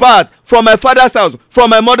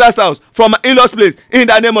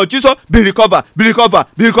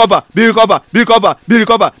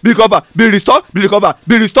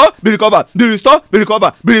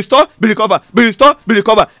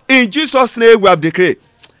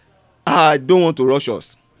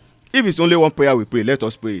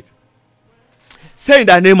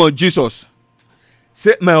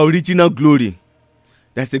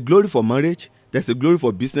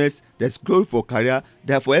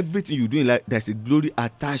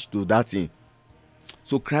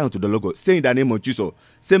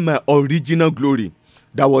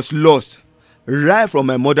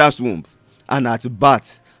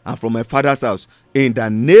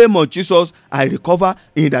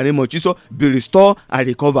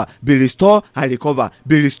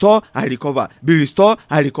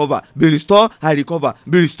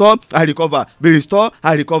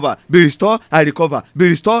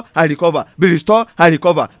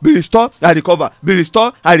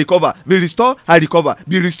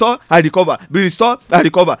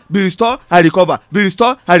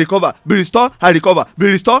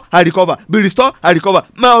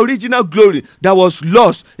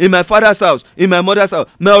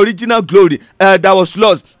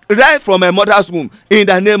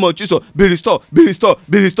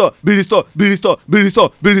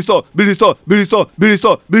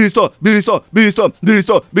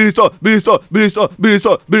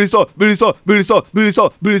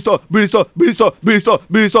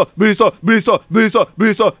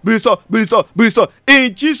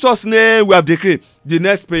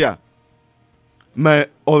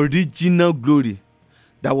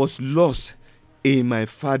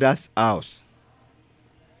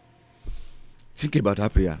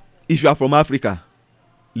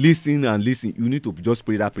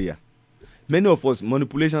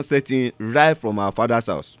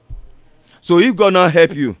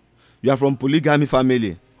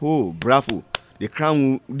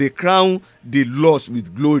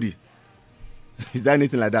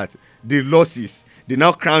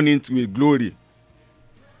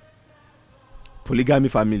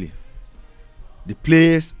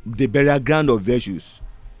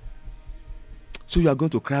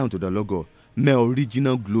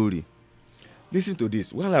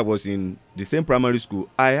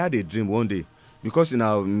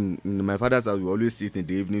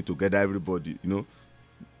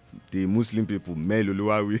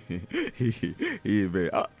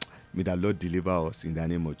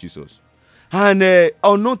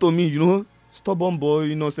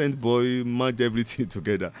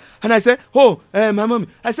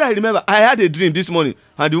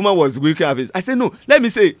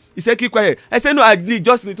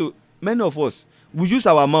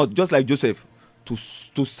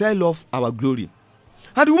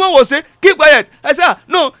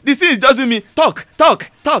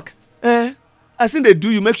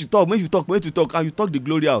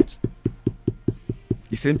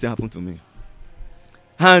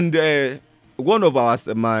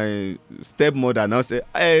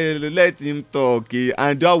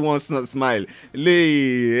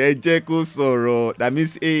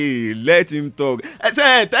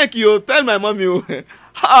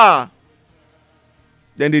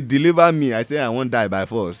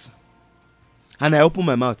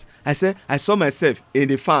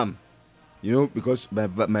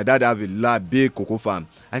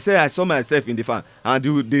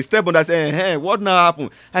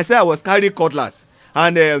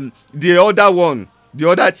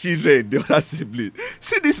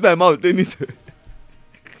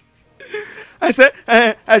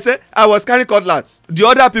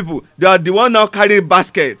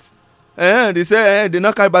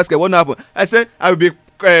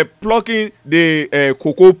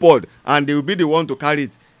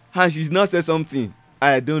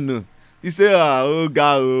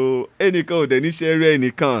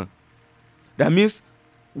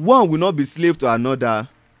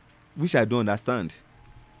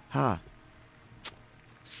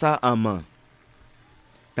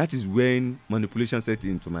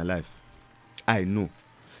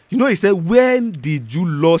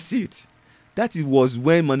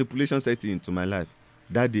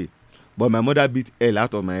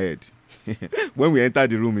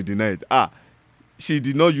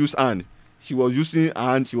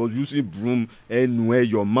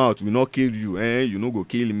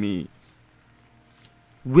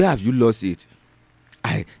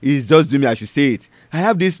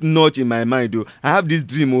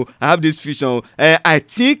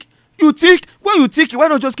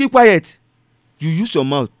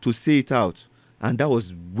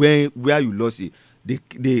The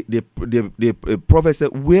prophet said,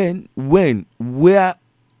 where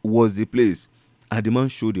was the place? And the man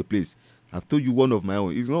showed the place. I've told you one of my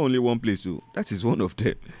own. It's not only one place, so that is one of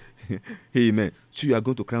them. Amen. So you are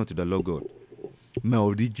going to cry unto the Lord God, my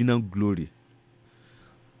original glory.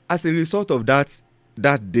 As a result of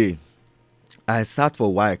that day, I sat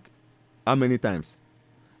for WAEC. How many times?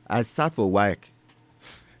 I sat for WAEC.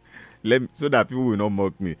 So that people will not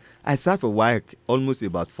mock me. I sat for WAEC almost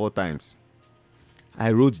about 4 times.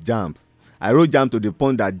 I wrote JAMB. I wrote JAMB to the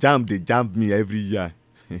point that they jammed me every year.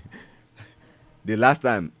 The last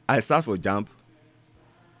time I sat for JAMB,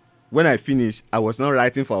 when I finished, I was not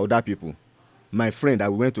writing for other people. My friend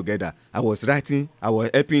that we went together, I was writing, I was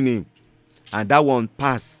helping him. And that one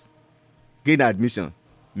passed, gained admission.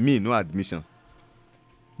 Me, no admission.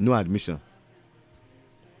 No admission.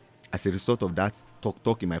 As a result of that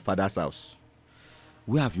talk in my father's house.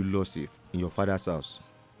 Where have you lost it? In your father's house.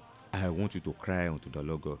 I want you to cry unto the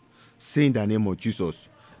Lord God. Say in the name of Jesus,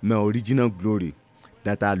 my original glory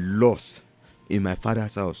that I lost in my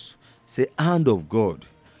father's house. Say, hand of God,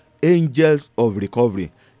 angels of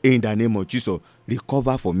recovery, in the name of Jesus,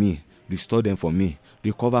 recover for me, restore them for me,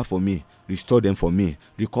 recover for me, restore them for me,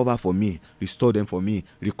 recover for me, restore them for me,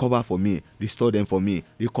 recover for me, restore them for me,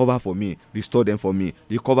 recover for me, restore them for me,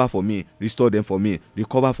 recover for me, restore them for me,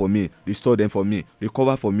 recover for me, restore them for me,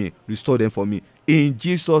 recover for me, restore them for me. In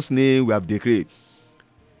Jesus' name we have decreed.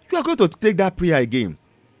 You are going to take that prayer again,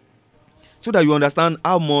 so that you understand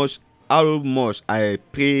how much I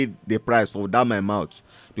paid the price for that my mouth.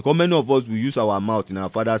 Because many of us, we use our mouth in our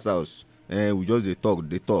father's house, and we just they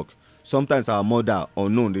talk. Sometimes our mother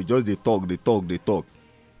unknown, they talk.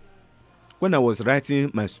 When I was writing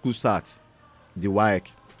my school cert, the WAEC,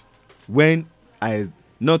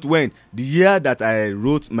 the year that I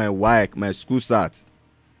wrote my WAEC, my school cert,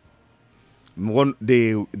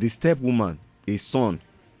 the step woman, a son,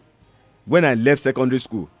 when I left secondary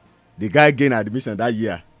school, the guy gained admission that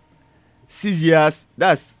year. 6 years,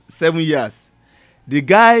 that's 7 years. The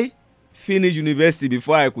guy finished university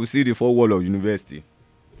before I could see the 4 wall of university.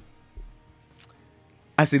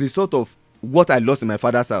 As a result of what I lost in my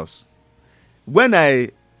father's house. When I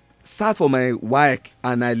sat for my WAEC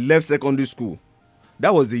and I left secondary school,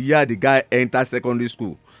 that was the year the guy entered secondary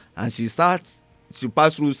school. And she passed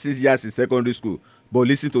through 6 years in secondary school. But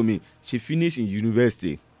listen to me, she finished in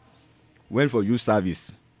university, went for youth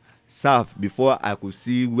service, served before I could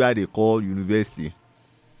see where they call university.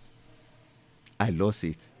 I lost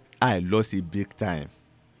it. I lost it big time.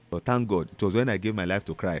 But thank God, it was when I gave my life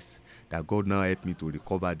to Christ that God now helped me to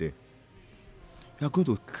recover there. You are going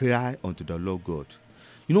to cry unto the Lord God.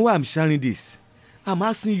 You know why I'm sharing this? I'm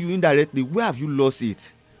asking you indirectly, where have you lost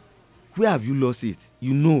it? Where have you lost it?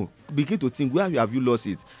 You know, begin to think, where have you lost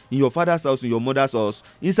it? In your father's house, in your mother's house,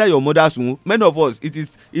 inside your mother's womb. Many of us,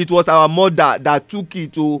 it was our mother that took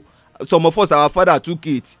it. To some of us, our father took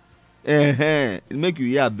it. It make you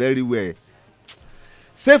hear very well.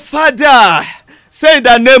 Say, Father, say in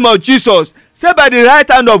the name of Jesus, say by the right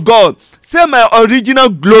hand of God, say my original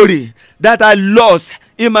glory that I lost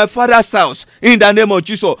in my father's house, in the name of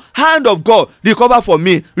Jesus, hand of God, recover for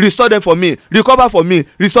me, restore them for me, recover for me,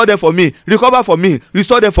 restore them for me, recover for me,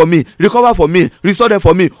 restore them for me, recover for me, restore them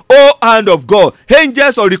for me. Oh, hand of God,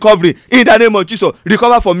 angels of recovery, in the name of Jesus,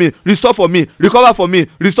 recover for me, restore for me, recover for me,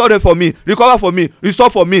 restore them for me, recover for me,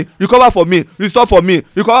 restore for me, recover for me, restore for me,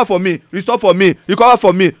 recover for me, restore for me, recover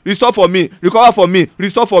for me, restore for me, recover for me,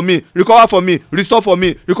 restore for me, recover for me, restore for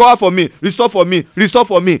me, recover for me, restore for me, restore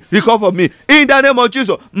for me, recover for me, in the name of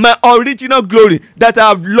Jesus. My original glory that I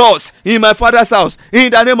have lost in my father's house,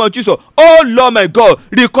 in the name of Jesus. Oh Lord my God,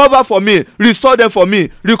 recover for me, restore them for me,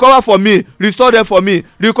 recover for me, restore them for me,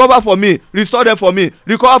 recover for me, restore them for me,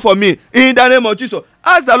 recover for me, in the name of Jesus.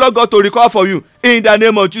 Ask the Lord God to recover for you, in the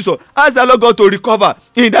name of Jesus. Ask the Lord God to recover,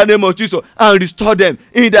 in the name of Jesus, and restore them,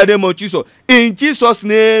 in the name of Jesus. In Jesus'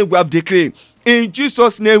 name we have decreed. In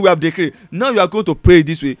Jesus' name we have decreed. Now you are going to pray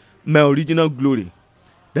this way. My original glory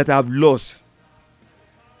that I have lost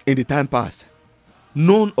in the time past,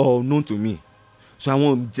 known or unknown to me. So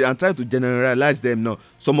I'm trying to generalize them now.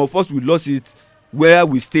 Some of us, we lost it where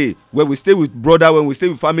we stay with brother, when we stay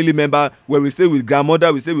with family member, when we stay with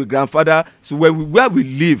grandmother, we stay with grandfather. So where we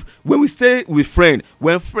live, when we stay with friend,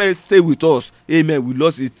 when friends stay with us, amen, we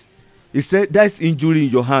lost it. He said, that's injury in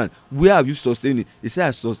your hand. Where have you sustained it? He said,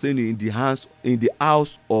 I sustained it in the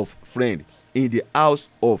house of friend. In the house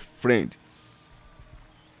of friend.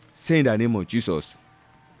 Say in the name of Jesus.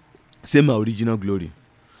 Say my original glory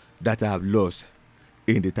that I have lost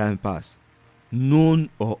in the time past, known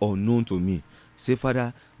or unknown to me. Say,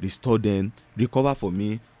 Father,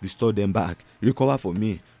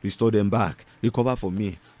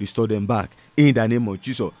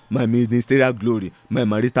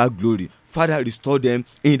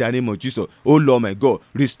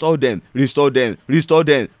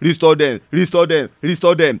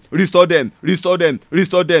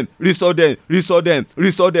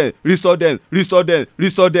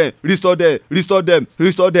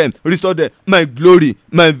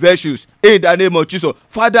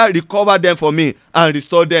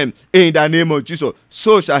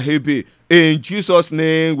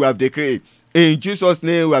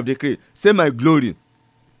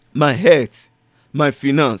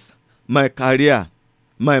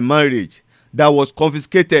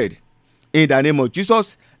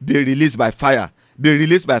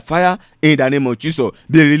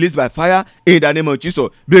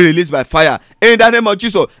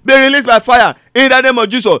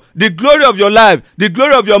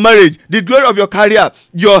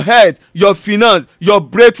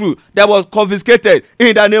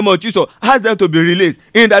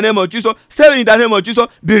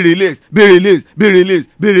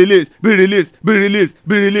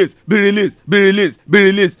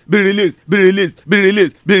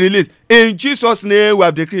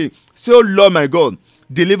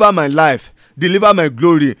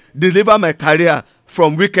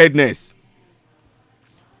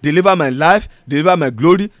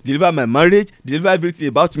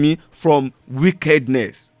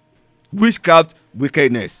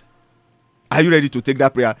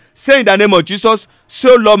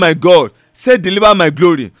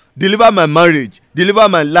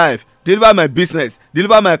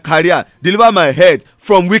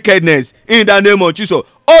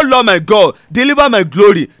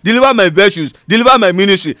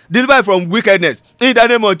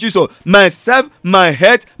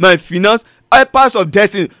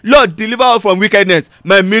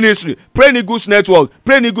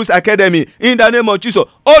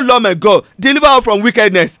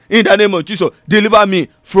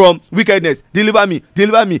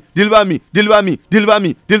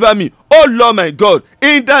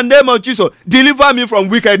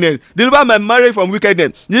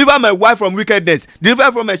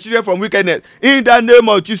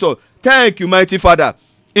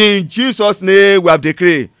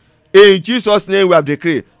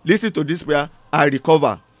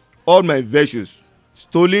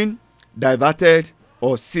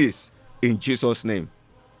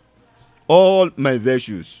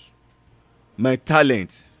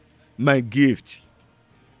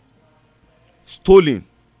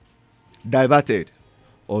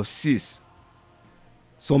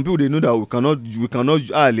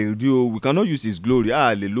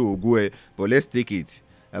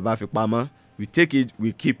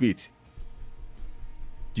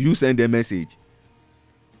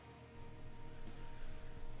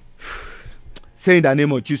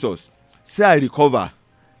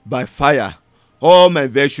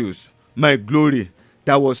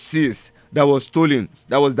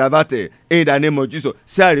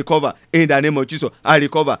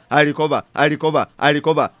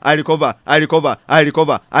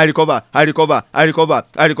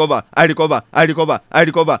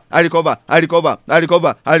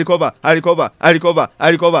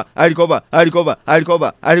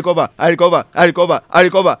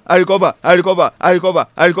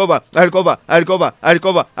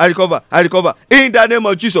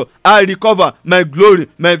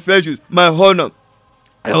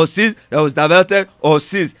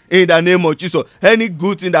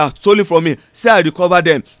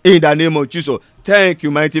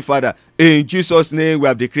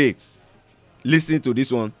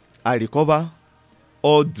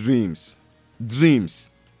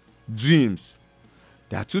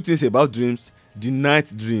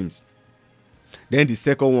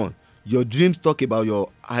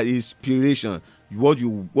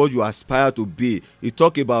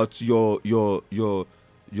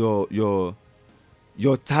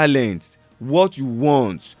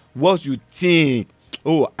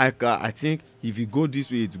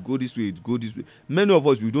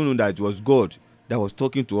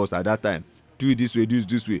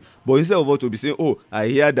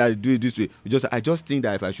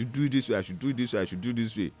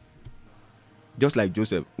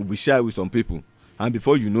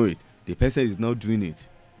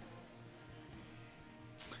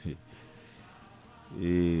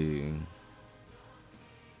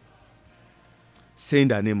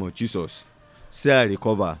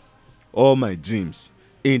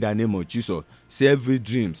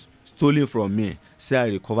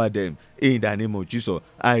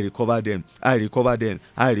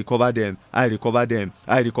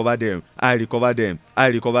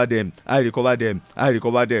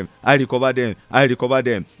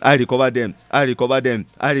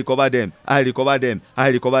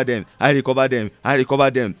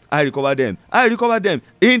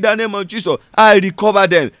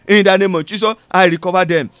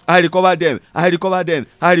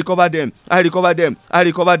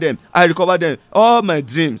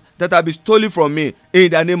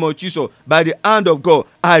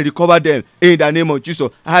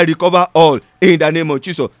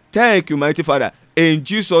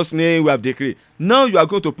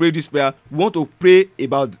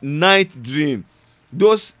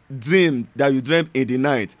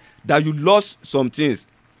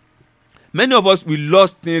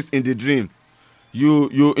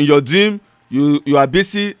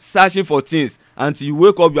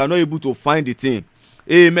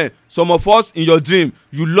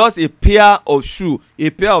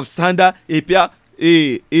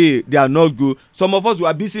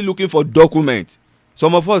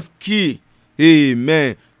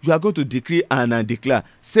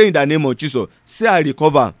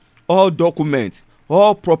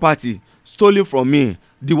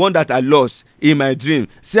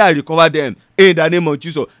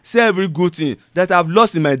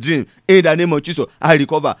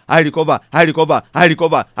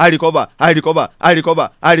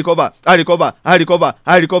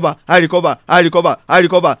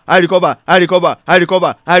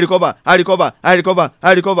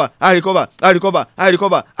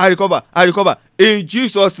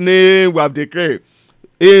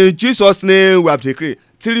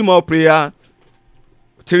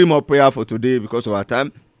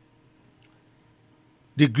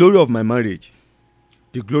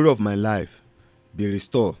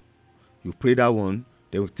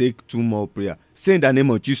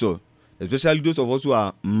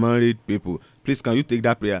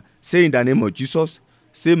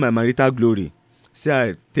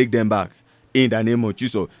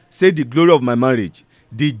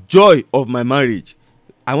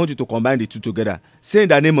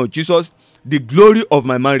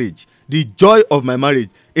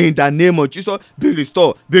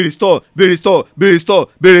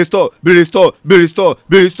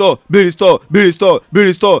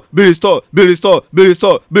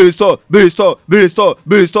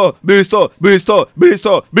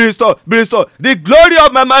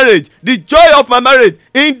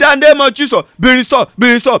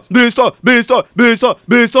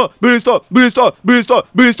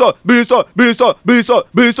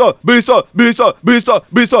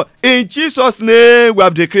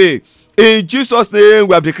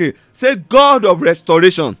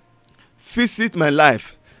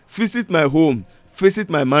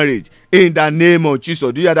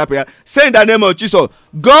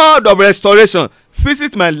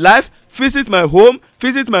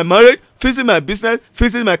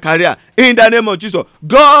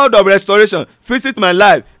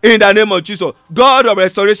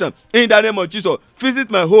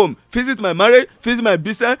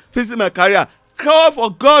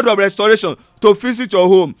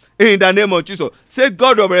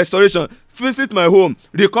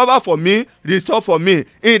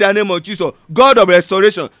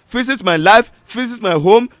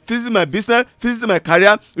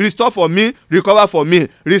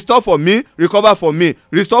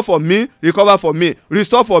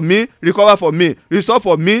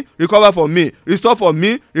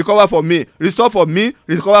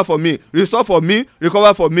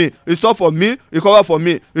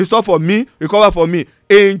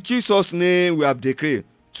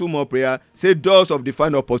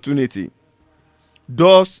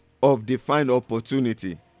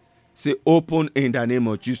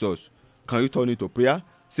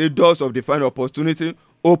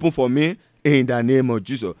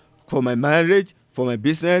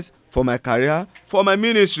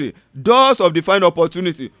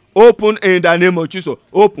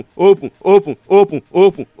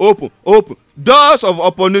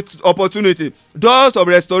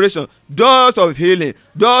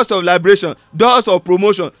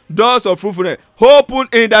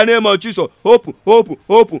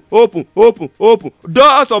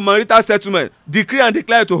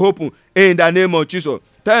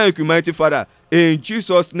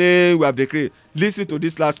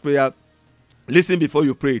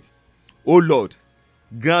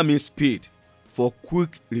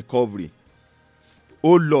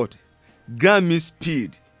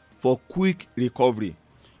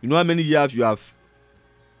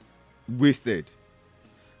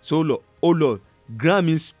 So Lord, oh Lord, grant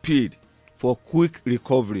me speed for quick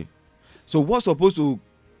recovery. So what's supposed to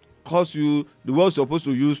cost you, the world supposed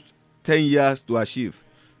to use 10 years to achieve,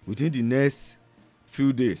 within the next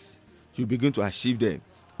few days you begin to achieve them,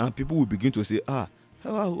 and people will begin to say, how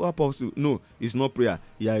possible? No, it's not prayer.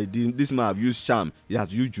 This man have used charm, he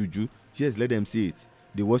has used juju. Yes, let them see it.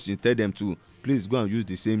 The words you tell them to, please go and use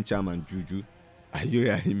the same charm and juju. Are you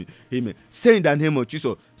hearing me? Amen. Say in the name of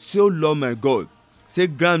Jesus, say, oh Lord my God, say,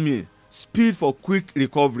 grant me speed for quick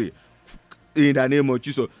recovery in the name of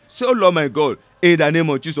Jesus. Say, oh Lord my God, in the name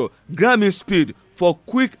of Jesus, grant me speed for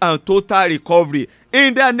quick and total recovery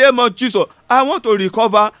in the name of Jesus. I want to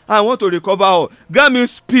recover all. Grant me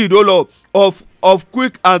speed, oh Lord, of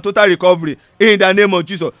quick and total recovery in the name of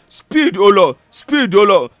Jesus. Speed, oh Lord, speed, oh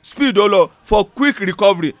Lord, speed, oh Lord, for quick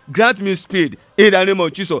recovery. Grant me speed in the name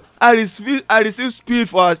of Jesus. I receive speed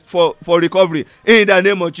for recovery in the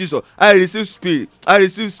name of Jesus. I receive speed,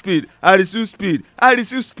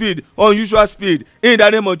 unusual speed in the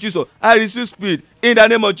name of Jesus. I receive speed in the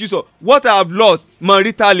name of Jesus. What I have lost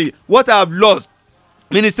maritally, what I have lost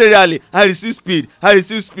ministerially, I receive speed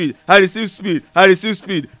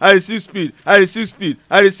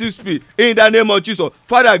in the name of Jesus.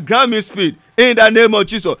 Father, grant me speed in the name of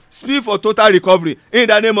Jesus. Speed for total recovery in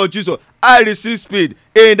the name of Jesus. I receive speed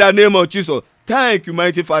in the name of Jesus. Thank you,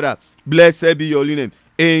 mighty Father. Blessed be your holy name.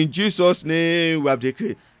 In Jesus' name we have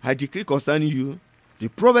decreed. I decree concerning you, the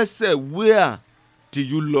prophet said, where did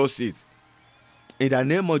you lose it? In the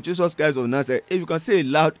name of Jesus Christ of Nazareth, if you can say a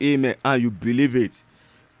loud amen and you believe it,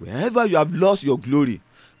 wherever you have lost your glory,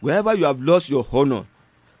 wherever you have lost your honor,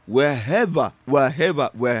 wherever,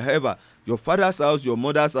 your father's house, your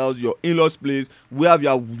mother's house, your in-laws place, where you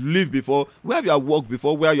have lived before, where you have worked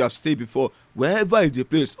before, where you have stayed before, wherever is the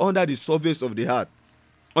place under the surface of the earth,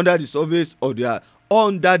 under the surface of the earth,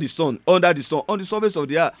 under the sun, on the surface of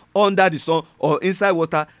the earth, under the sun, or inside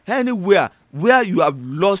water, anywhere where you have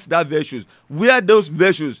lost that virtues, where those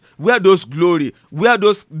glory, where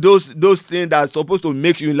those things that are supposed to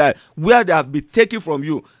make you in life, where they have been taken from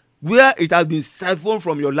you, where it has been siphoned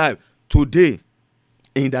from your life, today,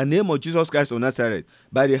 in the name of Jesus Christ of Nazareth,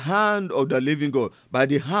 by the hand of the living God, by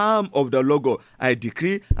the hand of the Lord God, I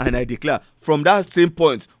decree and I declare, from that same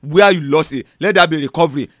point where you lost it, let there be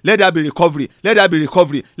recovery, let there be recovery, let there be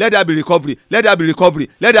recovery, let there be recovery, let there be recovery,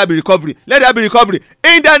 let there be recovery, let there be recovery.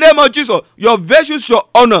 In the name of Jesus, your virtues, your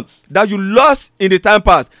honor that you lost in the time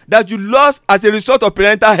past, that you lost as a result of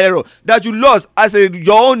parental error, that you lost as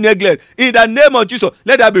your own neglect, in the name of Jesus,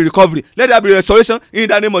 let there be recovery, let there be restoration. In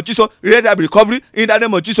the name of Jesus, let there be recovery. In the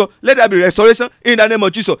name of Jesus, let there be restoration. In the name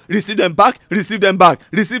of Jesus, receive them back, receive them back,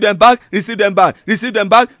 receive them back, receive them back, receive them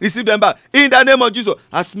back, receive them back. In the name of Jesus,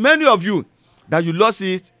 as many of you that you lost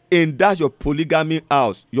it in that your polygamy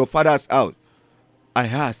house, your father's house, I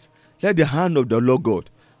ask, let the hand of the Lord God,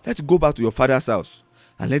 let's go back to your father's house,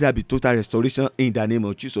 and let there be total restoration in the name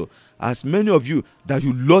of Jesus. As many of you that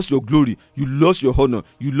you lost your glory, you lost your honor,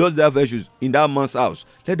 you lost their virtues in that man's house,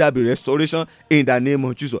 let there be restoration in the name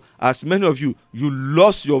of Jesus. As many of you, you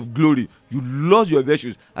lost your glory, you lost your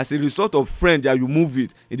virtues as a result of friend that you moved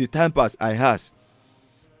with in the time past, I ask,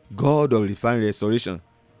 God of divine restoration,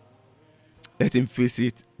 let him face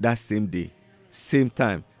it that same day, same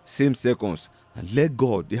time, same seconds, and let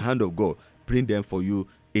God, the hand of God, bring them for you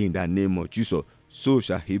in the name of Jesus. So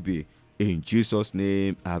shall he be. In Jesus'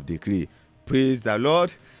 name I have decreed. Praise the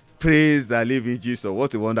Lord. Praise the living Jesus.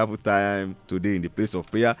 What a wonderful time today in the place of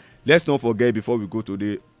prayer. Let's not forget, before we go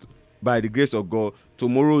today, by the grace of God,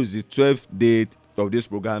 tomorrow is the 12th day of this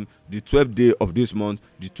program, the 12th day of this month,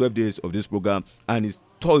 the 12 days of this program, and it's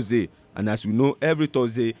Thursday. And as we know, every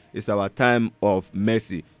Thursday is our time of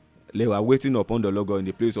mercy. We are waiting upon the Lord God in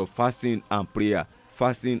the place of fasting and prayer.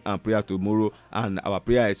 Fasting and prayer tomorrow, and our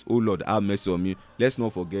prayer is, oh Lord, have mercy on me. Let's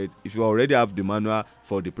not forget, if you already have the manual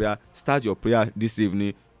for the prayer, start your prayer this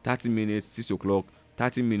evening, 30 minutes, 6 o'clock,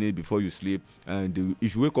 30 minutes before you sleep. And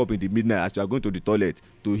if you wake up in the midnight as you are going to the toilet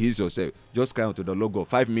to ease yourself, just cry unto the Lord God,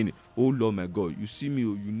 5 minutes. Oh Lord my God, you see me,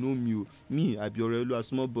 you know me, me, I be already a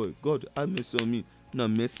small boy. God, have mercy on me. Now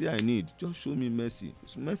mercy I need, just show me mercy.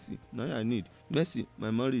 It's mercy now I need. Mercy my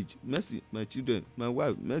marriage, mercy my children, my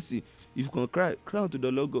wife, mercy. If you can cry out to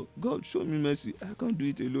the Lord God, God, show me mercy. I can't do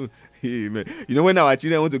it alone. Amen. You know, when our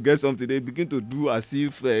children want to get something, they begin to do as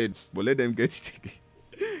if, but let them get it again.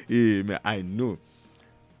 Amen. I know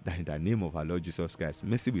that in the name of our Lord Jesus Christ,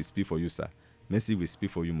 mercy will speak for you, sir. Mercy will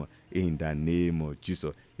speak for you, ma. In the name of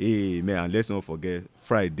Jesus. Amen. And let's not forget,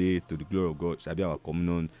 Friday, to the glory of God, shall be our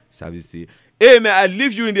communion service. Amen. I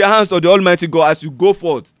leave you in the hands of the Almighty God as you go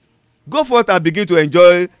forth. Go forth and begin to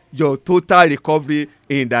enjoy your total recovery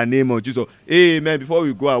in the name of Jesus. Amen. Before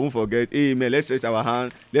we go, I won't forget. Amen. Let's stretch our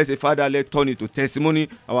hand. Let's say, Father, let's turn it to testimony.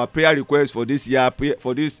 Our prayer request for this year,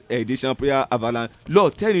 for this edition, prayer avalanche.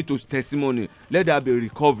 Lord, turn it to testimony. Let there be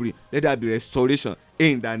recovery. Let there be restoration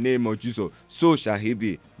in the name of Jesus. So shall he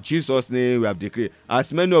be. Jesus' name we have declared.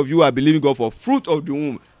 As many of you are believing God for fruit of the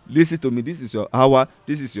womb, listen to me. This is your hour.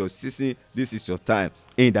 This is your season. This is your time.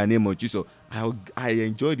 In the name of Jesus. I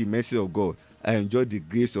enjoy the mercy of God. I enjoy the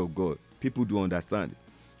grace of God. People do understand.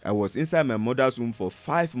 I was inside my mother's womb for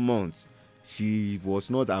 5 months. She was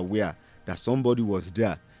not aware that somebody was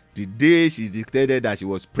there. The day she declared that she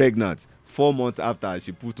was pregnant, 4 months after,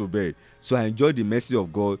 she put to bed. So I enjoyed the mercy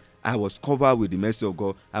of God. I was covered with the mercy of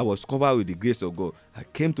God. I was covered with the grace of God. I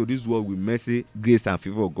came to this world with mercy, grace, and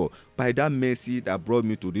favor of God. By that mercy that brought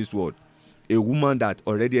me to this world, a woman that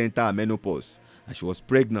already entered her menopause and she was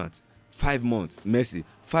pregnant, 5 months mercy,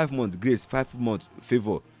 5 months grace, 5 months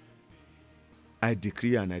favor. I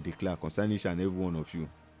decree and I declare concerning each and every one of you,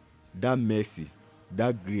 that mercy,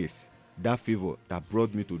 that grace, that favor that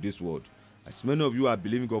brought me to this world. As many of you are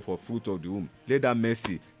believing God for fruit of the womb, let that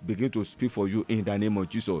mercy begin to speak for you in the name of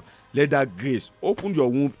Jesus. Let that grace open your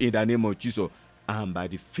womb in the name of Jesus. And by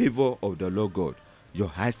the favor of the Lord God, your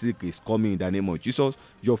Isaac is coming in the name of Jesus.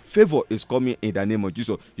 Your favor is coming in the name of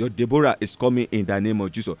Jesus. Your Deborah is coming in the name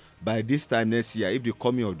of Jesus. By this time next year, if the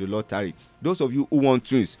coming of the Lord tarry, those of you who want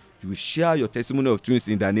twins, you will share your testimony of twins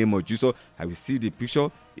in the name of Jesus. I will see the picture.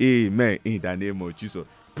 Amen. In the name of Jesus.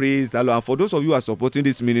 Praise the Lord. And for those of you who are supporting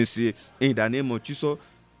this ministry, in the name of Jesus,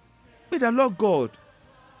 may the Lord God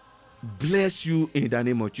bless you in the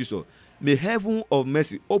name of Jesus. May heaven of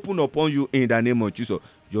mercy open upon you in the name of Jesus.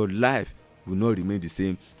 Your life will not remain the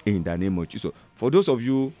same in the name of Jesus. For those of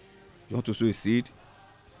you want to sow a seed,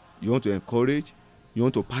 you want to encourage, you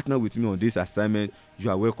want to partner with me on this assignment, you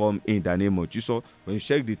are welcome in the name of Jesus. When you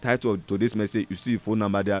check the title of today's message, you see a phone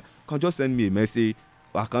number there. You can just send me a message,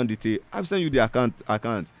 account detail. I'll send you the account.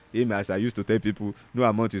 Amen. As I used to tell people, no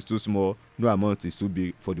amount is too small, no amount is too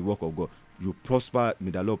big for the work of God. You prosper, may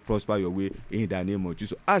the Lord prosper your way in the name of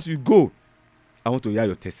Jesus. As you go, I want to hear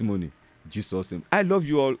your testimony. Jesus' name. I love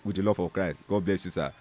you all with the love of Christ. God bless you, sir.